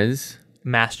Serenity is?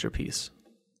 Masterpiece.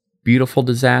 Beautiful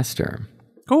Disaster.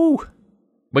 Ooh.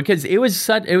 Because it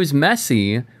was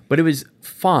messy, but it was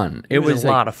fun. It was a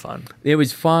lot of fun. It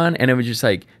was fun, and it was just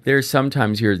like there's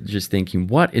sometimes you're just thinking,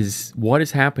 what is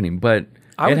happening? But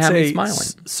I would say smiling.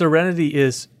 Serenity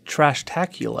is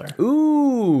trashtacular.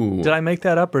 Ooh. Did I make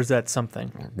that up, or is that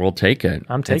something? We'll take it.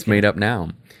 I'm taking it. It's made up now.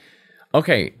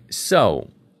 Okay, so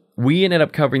we ended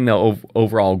up covering the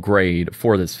overall grade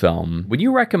for this film. Would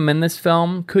you recommend this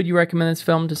film? Could you recommend this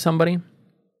film to somebody?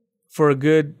 For a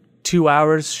good 2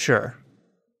 hours, sure.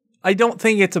 I don't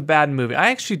think it's a bad movie.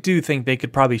 I actually do think they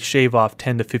could probably shave off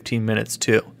 10 to 15 minutes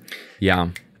too. Yeah.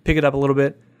 Pick it up a little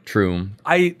bit. True.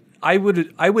 I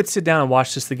would sit down and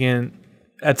watch this again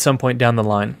at some point down the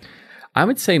line. I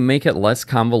would say make it less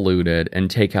convoluted and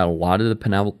take out a lot of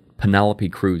the Penelope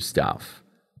Cruz stuff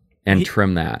and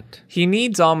trim that. He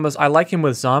needs I like him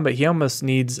with Zahn, but he almost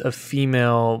needs a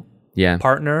female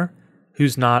partner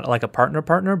who's not like a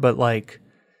partner, but like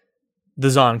the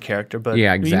Zahn character. But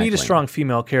yeah, exactly. You need a strong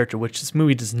female character, which this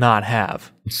movie does not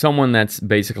have. Someone that's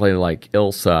basically like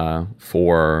Ilsa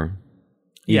for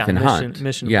Ethan Hunt.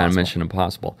 Mission Impossible. Mission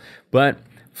Impossible. But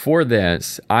for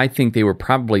this, I think they were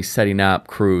probably setting up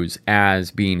Cruz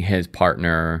as being his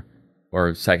partner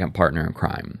or second partner in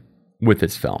crime with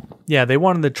this film. Yeah, they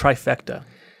wanted the trifecta.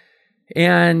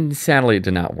 And sadly, it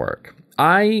did not work.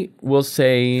 I will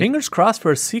say... Fingers crossed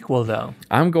for a sequel, though.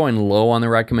 I'm going low on the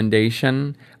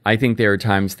recommendation. I think there are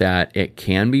times that it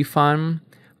can be fun,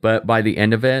 but by the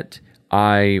end of it,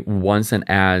 I wasn't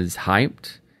as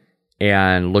hyped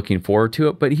and looking forward to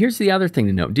it. But here's the other thing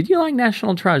to note. Did you like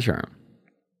National Treasure?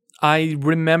 I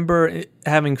remember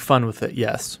having fun with it,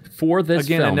 yes. For this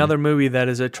film. Again, another movie that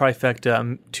is a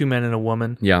trifecta, 2 men and a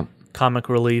woman. Yeah. Comic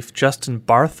relief. Justin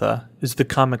Bartha is the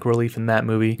comic relief in that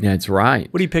movie. Yeah, that's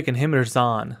right. What are you picking, him or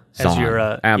Zahn?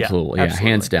 Zahn. Absolutely, yeah,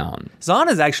 hands down. Zahn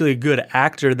is actually a good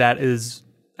actor that is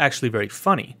actually very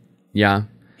funny. Yeah.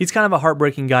 He's kind of a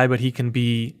heartbreaking guy, but he can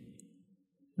be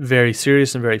very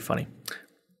serious and very funny.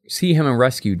 See him in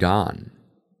Rescue Dawn.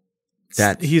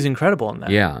 He's incredible in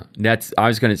that. Yeah. I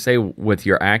was going to say with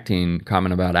your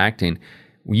comment about acting,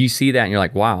 you see that and you're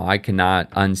like, wow, I cannot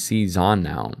unsee Zahn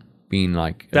now being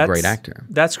like a great actor.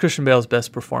 That's Christian Bale's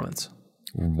best performance.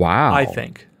 Wow. I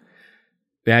think.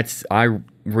 I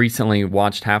recently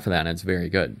watched half of that and it's very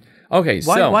good. Okay,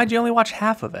 why'd you only watch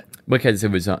half of it? Because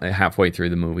it was halfway through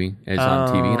the movie. It's on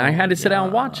TV and I had to sit down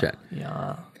and watch it.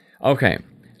 Yeah. Okay,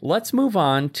 let's move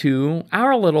on to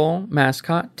our little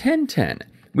mascot, Tintin.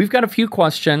 We've got a few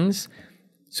questions.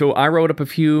 So I wrote up a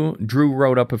few. Drew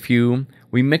wrote up a few.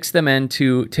 We mix them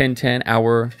into Tintin,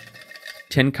 our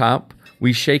tin cup.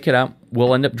 We shake it up.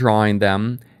 We'll end up drawing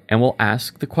them. And we'll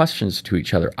ask the questions to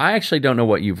each other. I actually don't know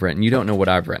what you've written. You don't know what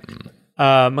I've written.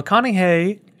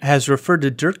 McConaughey has referred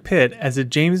to Dirk Pitt as a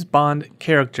James Bond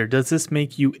character. Does this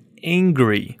make you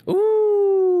angry?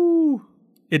 Ooh.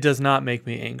 It does not make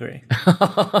me angry.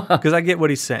 Because I get what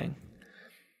he's saying.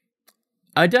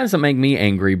 It doesn't make me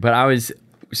angry, but I was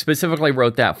specifically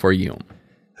wrote that for you.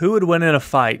 Who would win in a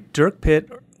fight, Dirk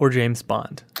Pitt or James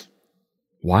Bond?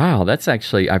 Wow, that's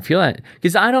actually, I feel like,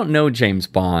 because I don't know James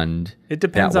Bond. It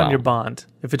depends on your Bond.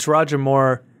 If it's Roger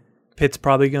Moore, Pitt's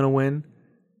probably going to win.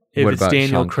 If What it's about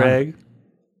Daniel Sean Craig,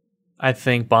 I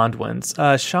think Bond wins.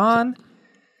 Sean,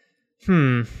 I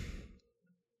don't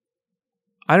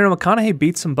know. McConaughey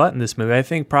beat some butt in this movie. I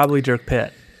think probably Dirk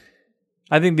Pitt.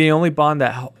 I think the only Bond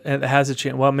that has a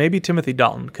chance, well, maybe Timothy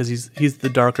Dalton, because he's the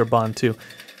darker Bond too.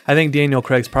 I think Daniel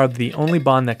Craig's probably the only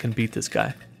Bond that can beat this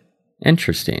guy.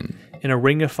 Interesting. In a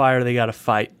ring of fire, they got to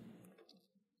fight.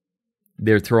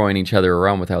 They're throwing each other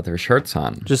around without their shirts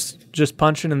on. Just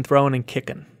punching and throwing and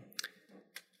kicking.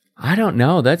 I don't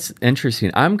know. That's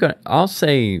interesting. I'll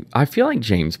say I feel like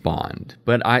James Bond,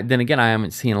 but then again I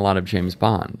haven't seen a lot of James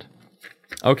Bond.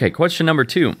 Okay, question number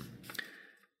 2.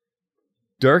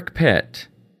 Dirk Pitt,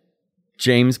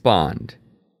 James Bond,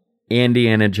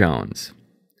 Indiana Jones.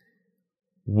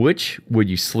 Which would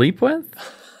you sleep with?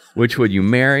 Which would you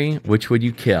marry? Which would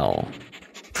you kill?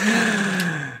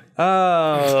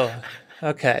 Oh,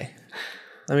 okay.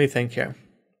 Let me think here.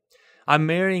 I'm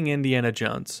marrying Indiana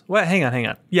Jones. Well, hang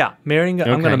on. Yeah, I'm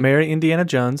going to marry Indiana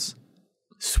Jones.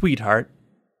 Sweetheart.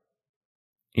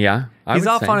 Yeah. He's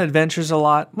off on adventures a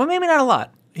lot. Well, maybe not a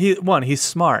lot. He's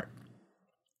smart.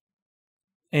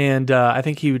 And I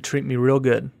think he would treat me real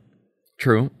good.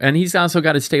 True. And he's also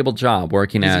got a stable job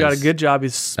working as He's got a good job.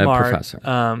 He's smart. a professor.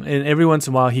 And every once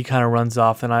in a while, he kind of runs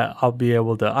off, and I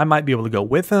might be able to go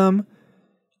with him.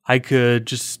 I could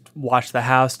just watch the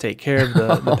house, take care of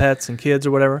the pets and kids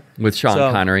or whatever. With Sean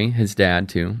Connery, his dad,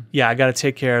 too. Yeah, I got to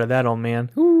take care of that old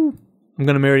man. Ooh. I'm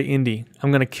going to marry Indy.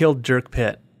 I'm going to kill Dirk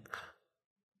Pitt.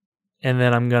 And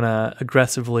then I'm going to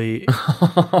aggressively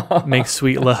make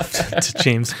sweet love to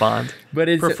James Bond. But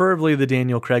preferably the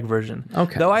Daniel Craig version.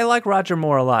 Okay. Though I like Roger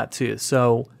Moore a lot, too.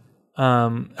 So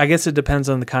I guess it depends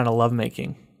on the kind of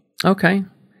lovemaking. Okay.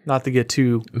 Not to get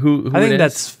too... Who I think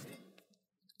that's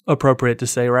appropriate to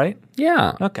say, right?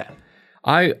 Yeah. Okay.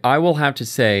 I will have to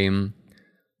say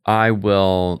I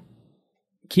will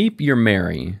keep your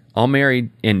Mary. I'll marry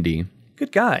Indy.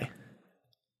 Good guy.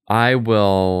 I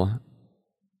will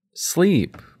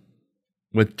sleep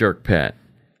with Dirk Pitt,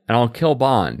 and I'll kill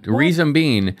Bond. The reason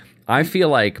being, I feel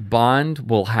like Bond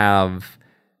will have...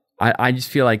 I just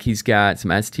feel like he's got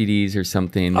some STDs or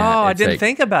something. I didn't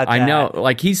think about that. I know.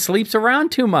 Like, he sleeps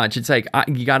around too much. It's like,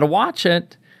 you got to watch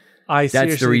it. I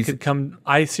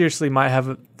seriously might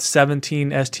have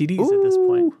 17 STDs at this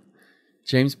point.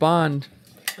 James Bond.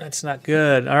 That's not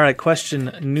good. All right,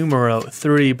 question numero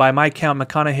 3. By my count,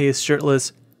 McConaughey is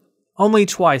shirtless only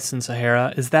twice in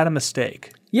Sahara. Is that a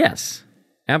mistake? Yes,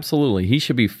 absolutely. He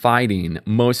should be fighting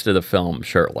most of the film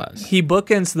shirtless. He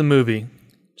bookends the movie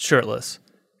shirtless.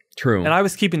 True. And I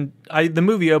was the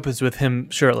movie opens with him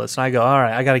shirtless, and I go, all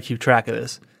right, I got to keep track of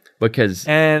this.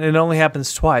 And it only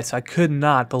happens twice. I could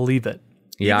not believe it.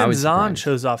 Yeah, Even Zahn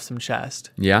shows off some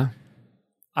chest. Yeah.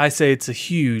 I say it's a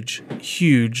huge,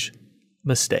 huge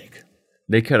mistake.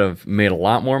 They could have made a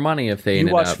lot more money if they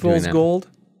ended up doing that. You watch Fool's Gold?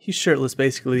 He's shirtless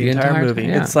basically the entire movie.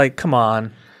 Yeah. It's like, come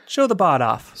on, show the bod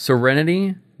off.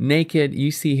 Serenity, naked.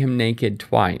 You see him naked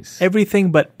twice.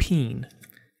 Everything but peen.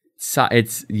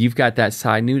 You've got that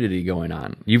side nudity going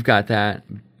on. You've got that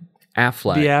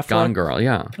Affleck. Gone Girl.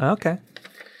 Yeah.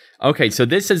 Okay, so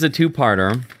this is a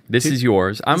 2-parter. This is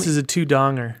yours. This is a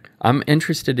 2-donger. I'm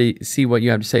interested to see what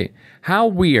you have to say. How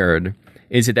weird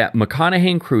is it that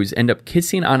McConaughey and Cruise end up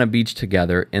kissing on a beach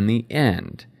together in the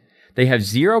end? They have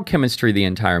zero chemistry the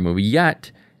entire movie,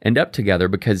 yet end up together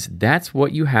because that's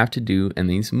what you have to do in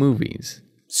these movies.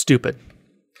 Stupid.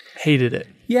 Hated it.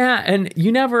 Yeah, and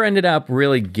you never ended up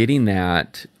really getting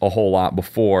that a whole lot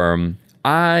before.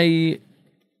 I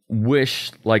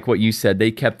wish, like what you said,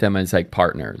 they kept them as like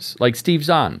partners, like Steve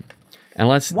Zahn.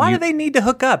 Why do they need to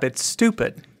hook up? It's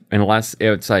stupid. Unless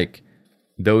it's like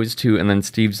those two and then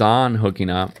Steve Zahn hooking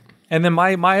up. And then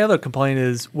my other complaint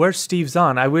is, where's Steve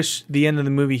Zahn? I wish the end of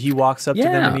the movie he walks up to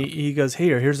them and he goes,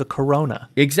 here's a Corona.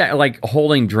 Exactly, like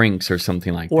holding drinks or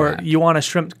something like that. Or you want a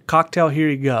shrimp cocktail? Here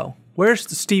you go. Where's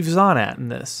the Steve Zahn at in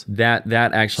this? That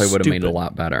actually would have made it a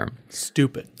lot better.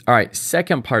 Stupid. All right,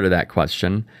 second part of that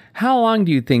question. How long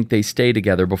do you think they stay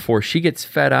together before she gets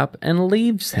fed up and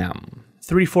leaves him?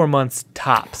 3-4 months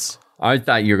tops. I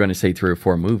thought you were going to say 3 or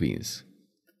 4 movies.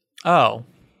 Oh.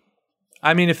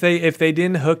 I mean, if they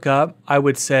didn't hook up, I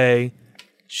would say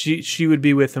she would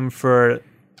be with him for a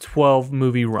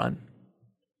 12-movie run.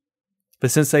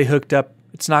 But since they hooked up,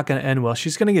 it's not going to end well.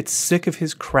 She's going to get sick of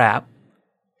his crap,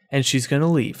 and she's going to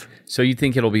leave. So you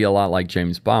think it'll be a lot like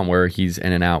James Bond, where he's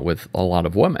in and out with a lot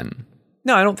of women?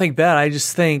 No, I don't think that. I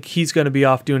just think he's going to be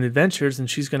off doing adventures, and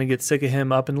she's going to get sick of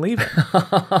him up and leaving.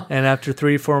 And after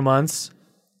 3 or 4 months,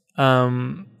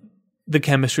 the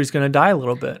chemistry is going to die a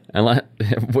little bit.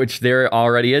 Which there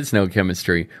already is no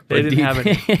chemistry. They didn't have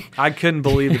it. I couldn't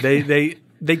believe it.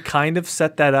 They kind of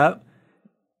set that up,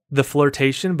 the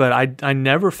flirtation, but I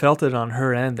never felt it on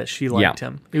her end that she liked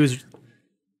him. It was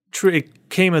true. It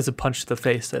came as a punch to the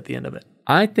face at the end of it.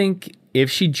 I think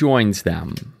if she joins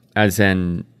them, as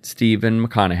in Steve and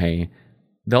McConaughey,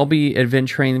 they'll be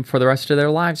adventuring for the rest of their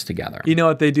lives together. You know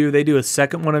what they do? They do a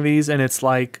second one of these, and it's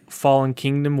like Fallen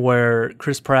Kingdom, where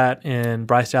Chris Pratt and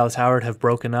Bryce Dallas Howard have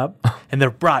broken up, and they're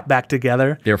brought back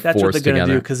together. That's what they're going to do,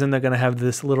 together. because then they're going to have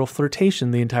this little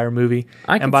flirtation the entire movie,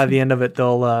 and by the end of it,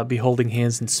 they'll be holding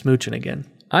hands and smooching again.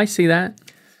 I see that.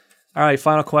 All right,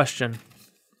 final question.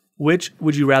 Which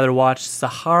would you rather watch,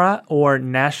 Sahara or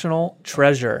National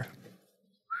Treasure?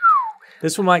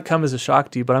 This one might come as a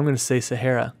shock to you, but I'm going to say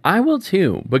Sahara. I will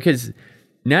too, because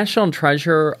National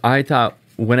Treasure, I thought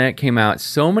when it came out,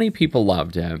 so many people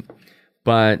loved it.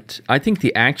 But I think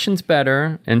the action's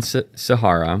better in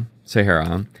Sahara.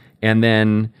 And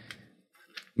then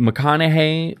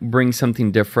McConaughey brings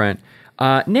something different.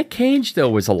 Nick Cage, though,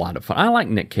 was a lot of fun. I like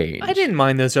Nick Cage. I didn't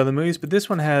mind those other movies, but this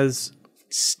one has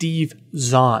Steve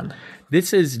Zahn.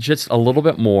 This is just a little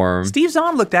bit more. Steve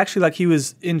Zahn looked actually like he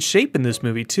was in shape in this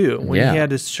movie, too, when he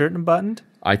had his shirt unbuttoned.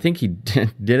 I think he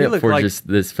did it for just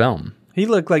this film. He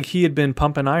looked like he had been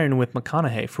pumping iron with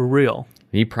McConaughey, for real.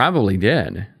 He probably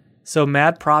did. So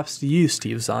mad props to you,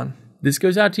 Steve Zahn. This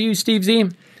goes out to you, Steve Z.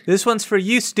 This one's for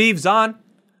you, Steve Zahn.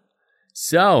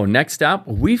 So, next up,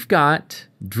 we've got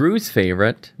Drew's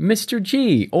favorite, Mr.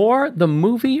 G, or the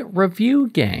movie review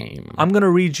game. I'm going to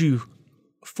read you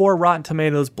 4 Rotten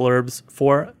Tomatoes blurbs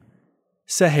for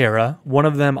Sahara. One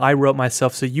of them I wrote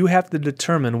myself, so you have to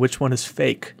determine which one is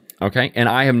fake. Okay, and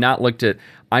I have not looked at,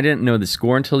 I didn't know the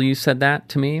score until you said that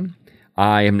to me.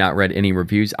 I have not read any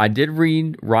reviews. I did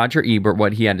read Roger Ebert,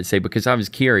 what he had to say, because I was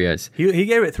curious. He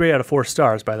gave it 3 out of 4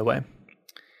 stars, by the way.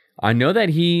 I know that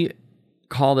he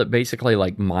called it basically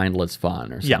like mindless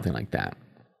fun or something like that.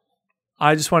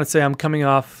 I just want to say I'm coming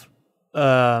off,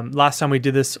 last time we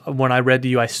did this, when I read to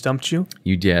you, I stumped you.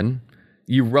 You did.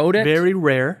 You wrote it. Very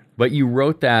rare. But you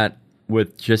wrote that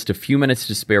with just a few minutes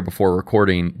to spare before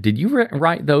recording. Did you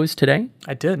write those today?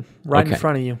 I did. Right in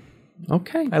front of you.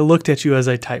 Okay. I looked at you as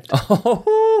I typed.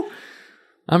 Oh,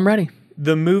 I'm ready.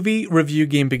 The movie review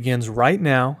game begins right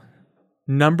now.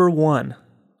 Number 1.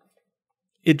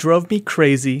 It drove me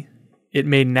crazy. It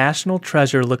made National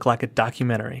Treasure look like a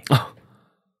documentary. Oh,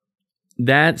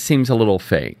 that seems a little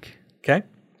fake. Okay.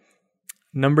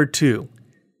 Number 2.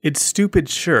 It's stupid,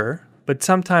 sure, but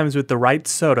sometimes with the right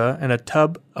soda and a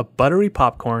tub of buttery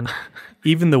popcorn,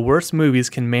 even the worst movies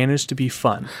can manage to be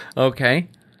fun. Okay.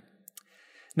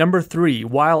 Number 3.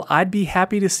 While I'd be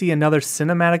happy to see another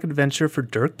cinematic adventure for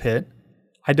Dirk Pitt,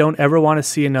 I don't ever want to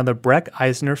see another Breck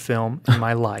Eisner film in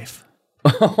my life.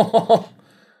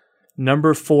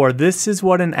 Number 4. This is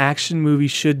what an action movie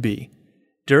should be.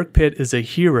 Dirk Pitt is a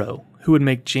hero who would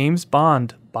make James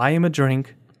Bond buy him a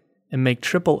drink and make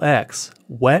Triple X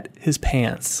wet his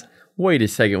pants. Wait a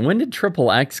second. When did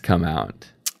Triple X come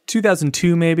out?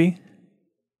 2002, maybe?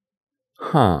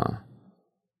 Huh.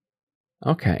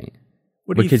 Okay.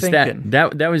 What are you thinking?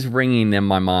 That was ringing in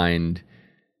my mind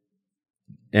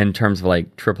in terms of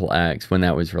like Triple X when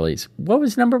that was released. What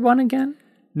was number 1 again?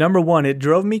 Number 1, it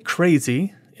drove me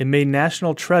crazy. It made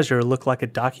National Treasure look like a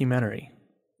documentary.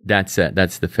 That's it.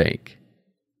 That's the fake.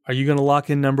 Are you going to lock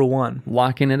in number 1?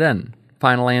 Locking it in.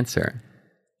 Final answer.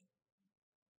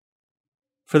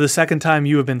 For the second time,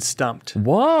 you have been stumped.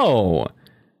 Whoa.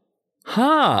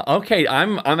 Huh. Okay.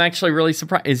 I'm actually really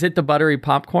surprised. Is it the buttery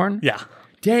popcorn? Yeah.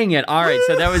 Dang it. All right.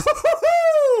 So that was,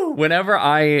 whenever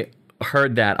I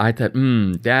heard that, I thought,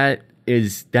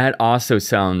 that also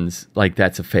sounds like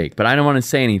that's a fake, but I don't want to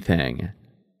say anything.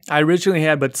 I originally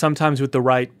had, but sometimes with the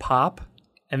right pop,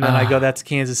 and then I go, that's a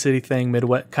Kansas City thing,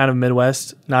 kind of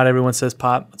Midwest. Not everyone says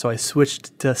pop, so I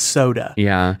switched to soda.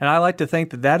 Yeah. And I like to think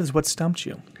that is what stumped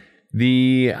you.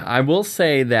 I will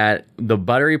say that the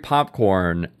buttery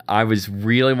popcorn, I was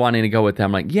really wanting to go with that.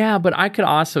 I'm like, yeah, but I could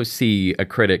also see a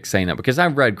critic saying that, because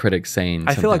I've read critics saying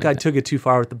I feel like I took it too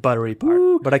far with the buttery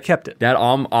part, but I kept it.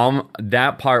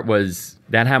 That part was,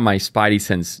 that had my spidey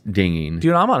sense dinging.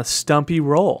 Dude, I'm on a stumpy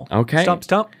roll. Okay.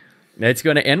 Stump. It's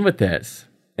going to end with this.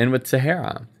 End with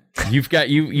Sahara. You've got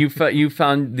you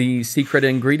found the secret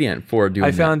ingredient for doing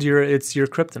I found it's your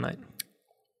kryptonite.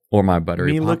 or my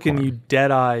buttery Me popcorn. looking you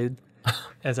dead-eyed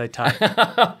as I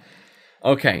type.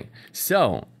 Okay,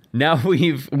 so now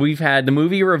we've had the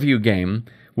movie review game,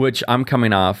 which I'm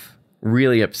coming off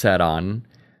really upset on.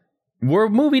 We're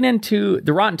moving into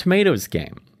the Rotten Tomatoes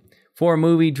game for a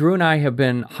movie Drew and I have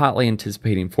been hotly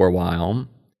anticipating for a while,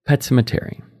 Pet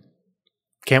Sematary.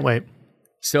 Can't wait.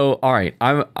 So, all right,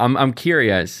 I'm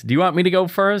curious. Do you want me to go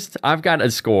first? I've got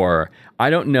a score. I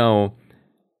don't know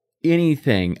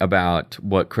anything about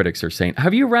what critics are saying.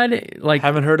 Have you read it? Like,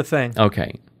 Haven't heard a thing.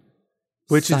 Okay.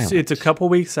 It's a couple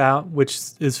weeks out, which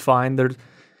is fine.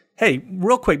 Hey,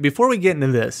 real quick before we get into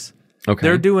this, Okay.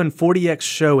 they're doing 40x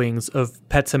showings of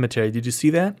Pet Sematary. Did you see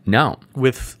that? No.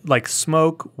 With like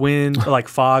smoke, wind, like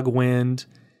fog, wind,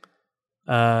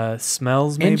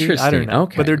 smells maybe. I Interesting. don't know.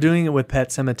 Okay. But they're doing it with Pet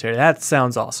Sematary. That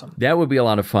sounds awesome. That would be a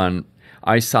lot of fun.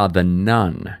 I saw The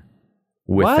Nun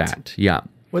with What? that. Yeah.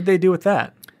 What'd they do with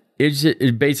that? It's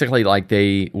basically like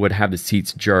they would have the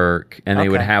seats jerk and they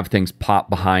would Okay. have things pop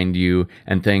behind you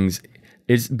and things.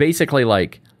 It's basically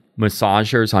like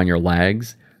massagers on your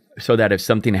legs so that if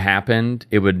something happened,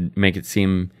 it would make it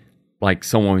seem like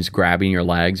someone was grabbing your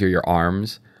legs or your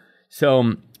arms.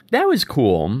 So that was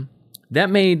cool. That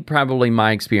made probably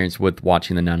my experience with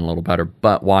watching The Nun a little better,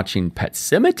 but watching Pet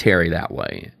Sematary that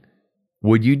way,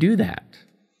 would you do that?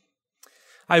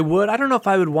 I would. I don't know if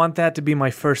I would want that to be my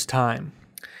first time.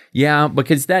 Yeah,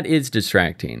 because that is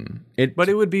distracting. But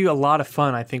it would be a lot of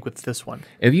fun, I think, with this one.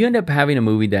 If you end up having a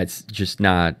movie that's just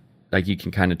not, like you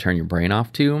can kind of turn your brain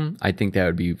off to, I think that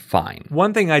would be fine.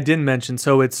 One thing I didn't mention,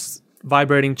 so it's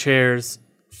vibrating chairs,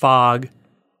 fog,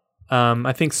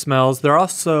 I think smells. They're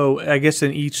also, I guess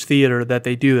in each theater that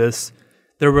they do this,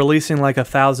 they're releasing like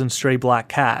 1,000 stray black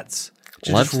cats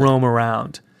to Loves just it. roam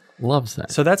around. Loves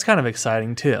that. So that's kind of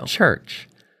exciting too. Church,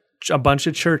 A bunch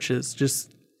of churches just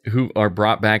who are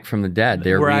brought back from the dead.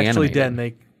 They're were reanimated. actually dead and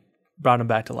they brought them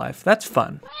back to life. That's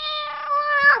fun.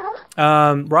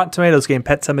 Rotten Tomatoes game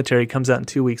Pet Sematary comes out in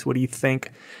 2 weeks. What do you think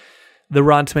the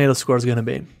Rotten Tomatoes score is going to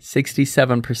be?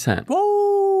 67%.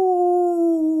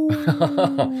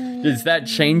 Whoa! Does that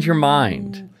change your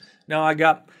mind? No, I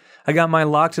got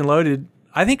mine locked and loaded.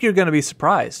 I think you're going to be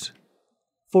surprised.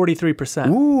 43%.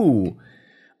 Ooh.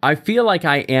 I feel like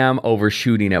I am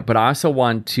overshooting it, but I also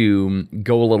want to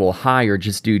go a little higher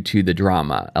just due to the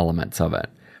drama elements of it.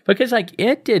 Because like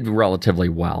it did relatively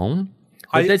well.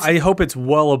 But I hope it's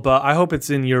well above. I hope it's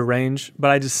in your range,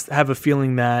 but I just have a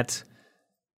feeling that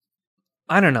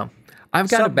I don't know. I've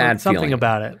got a bad something feeling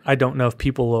about it. I don't know if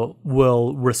people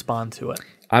will respond to it.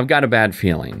 I've got a bad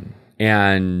feeling,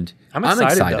 and I'm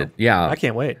excited. Though. Yeah, I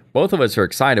can't wait. Both of us are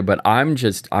excited, but I've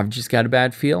just got a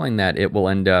bad feeling that it will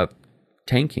end up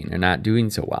tanking and not doing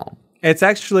so well. It's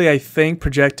actually, I think,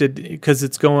 projected because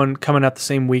it's coming out the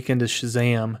same weekend as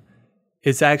Shazam.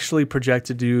 It's actually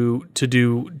projected to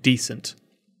do decent.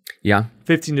 Yeah,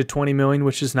 15 to 20 million,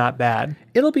 which is not bad.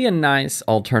 it'll be a nice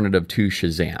alternative to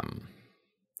Shazam.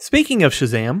 Speaking of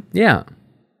Shazam, Yeah.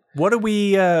 what are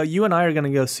we? You and I are going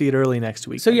to go see it early next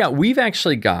week. So yeah, we've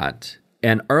actually got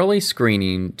an early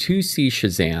screening to see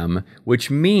Shazam,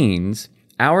 which means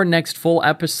our next full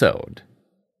episode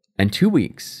in 2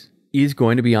 weeks is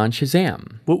going to be on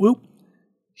Shazam. Whoop whoop.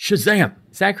 Shazam!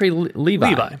 Zachary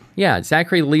Levi. Yeah,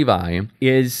 Zachary Levi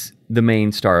is the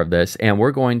main star of this, and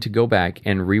we're going to go back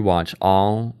and rewatch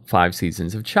all 5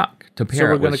 seasons of Chuck to pair So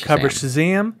we're it going with to cover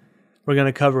Shazam. Shazam. We're going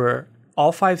to cover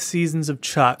all 5 seasons of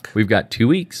Chuck. We've got 2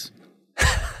 weeks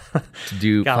to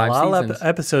do Got 5 a lot seasons. of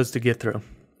episodes to get through.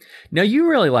 Now, you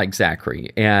really like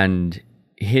Zachary and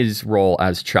his role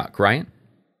as Chuck, right?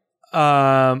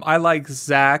 I like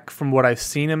Zach from what I've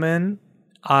seen him in,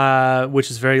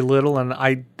 which is very little, and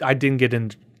I didn't get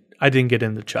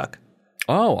into Chuck.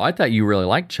 Oh, I thought you really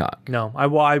liked Chuck. No,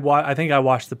 I think I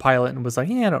watched the pilot and was like,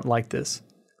 yeah, I don't like this.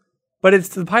 But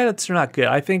the pilots are not good.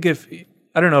 I think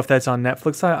I don't know if that's on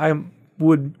Netflix. I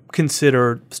would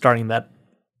consider starting that.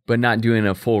 But not doing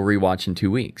a full rewatch in 2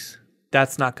 weeks.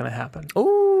 That's not going to happen.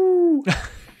 Ooh.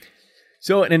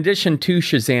 So in addition to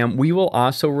Shazam, we will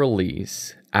also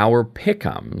release our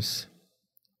pick'ems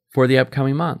for the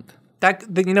upcoming month.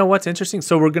 You know what's interesting?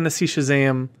 So we're going to see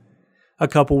Shazam a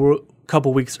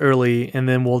couple weeks early, and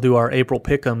then we'll do our April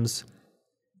pick'ems.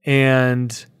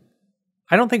 And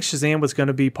I don't think Shazam was going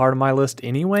to be part of my list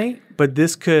anyway, but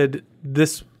this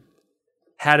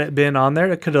had it been on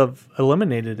there, it could have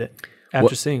eliminated it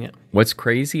after seeing it. What's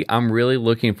crazy, I'm really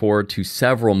looking forward to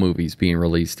several movies being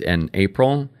released in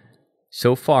April.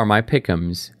 So far, my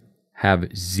pick'ems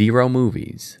have 0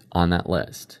 movies on that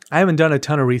list. I haven't done a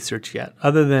ton of research yet.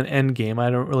 Other than Endgame, I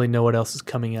don't really know what else is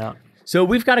coming out. So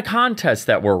we've got a contest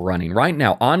that we're running right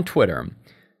now on Twitter.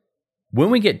 When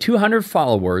we get 200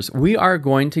 followers, we are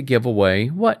going to give away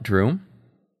what, Drew?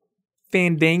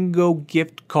 Fandango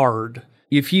gift card.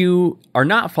 If you are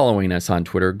not following us on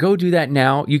Twitter, go do that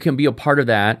now. You can be a part of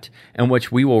that, in which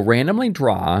we will randomly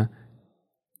draw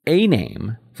a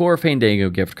name for a Fandango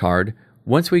gift card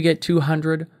once we get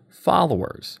 200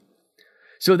 followers.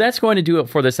 So that's going to do it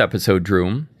for this episode,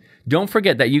 Drew. Don't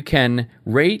forget that you can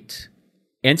rate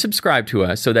and subscribe to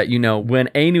us so that you know when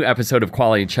a new episode of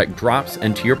Quality Check drops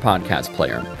into your podcast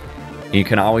player. And you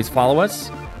can always follow us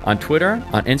on Twitter,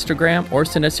 on Instagram, or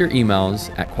send us your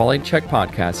emails at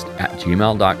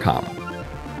qualitycheckpodcast@gmail.com.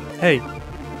 Hey,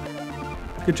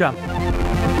 good job.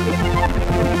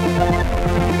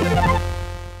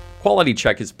 Quality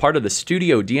Check is part of the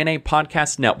Studio DNA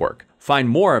Podcast Network. Find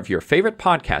more of your favorite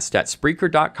podcasts at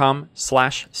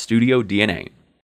Spreaker.com/StudioDNA.